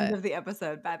together, the end but of the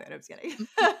episode. Bad, bad. I'm just kidding.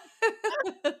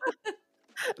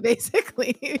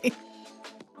 basically.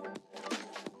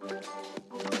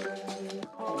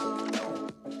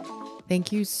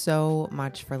 Thank you so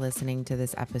much for listening to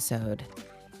this episode.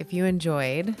 If you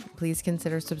enjoyed, please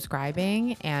consider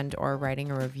subscribing and or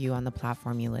writing a review on the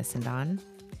platform you listened on.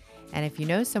 And if you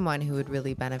know someone who would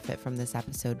really benefit from this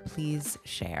episode, please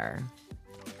share.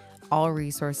 All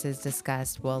resources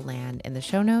discussed will land in the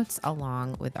show notes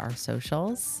along with our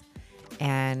socials.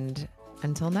 And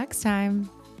until next time,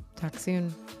 talk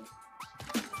soon.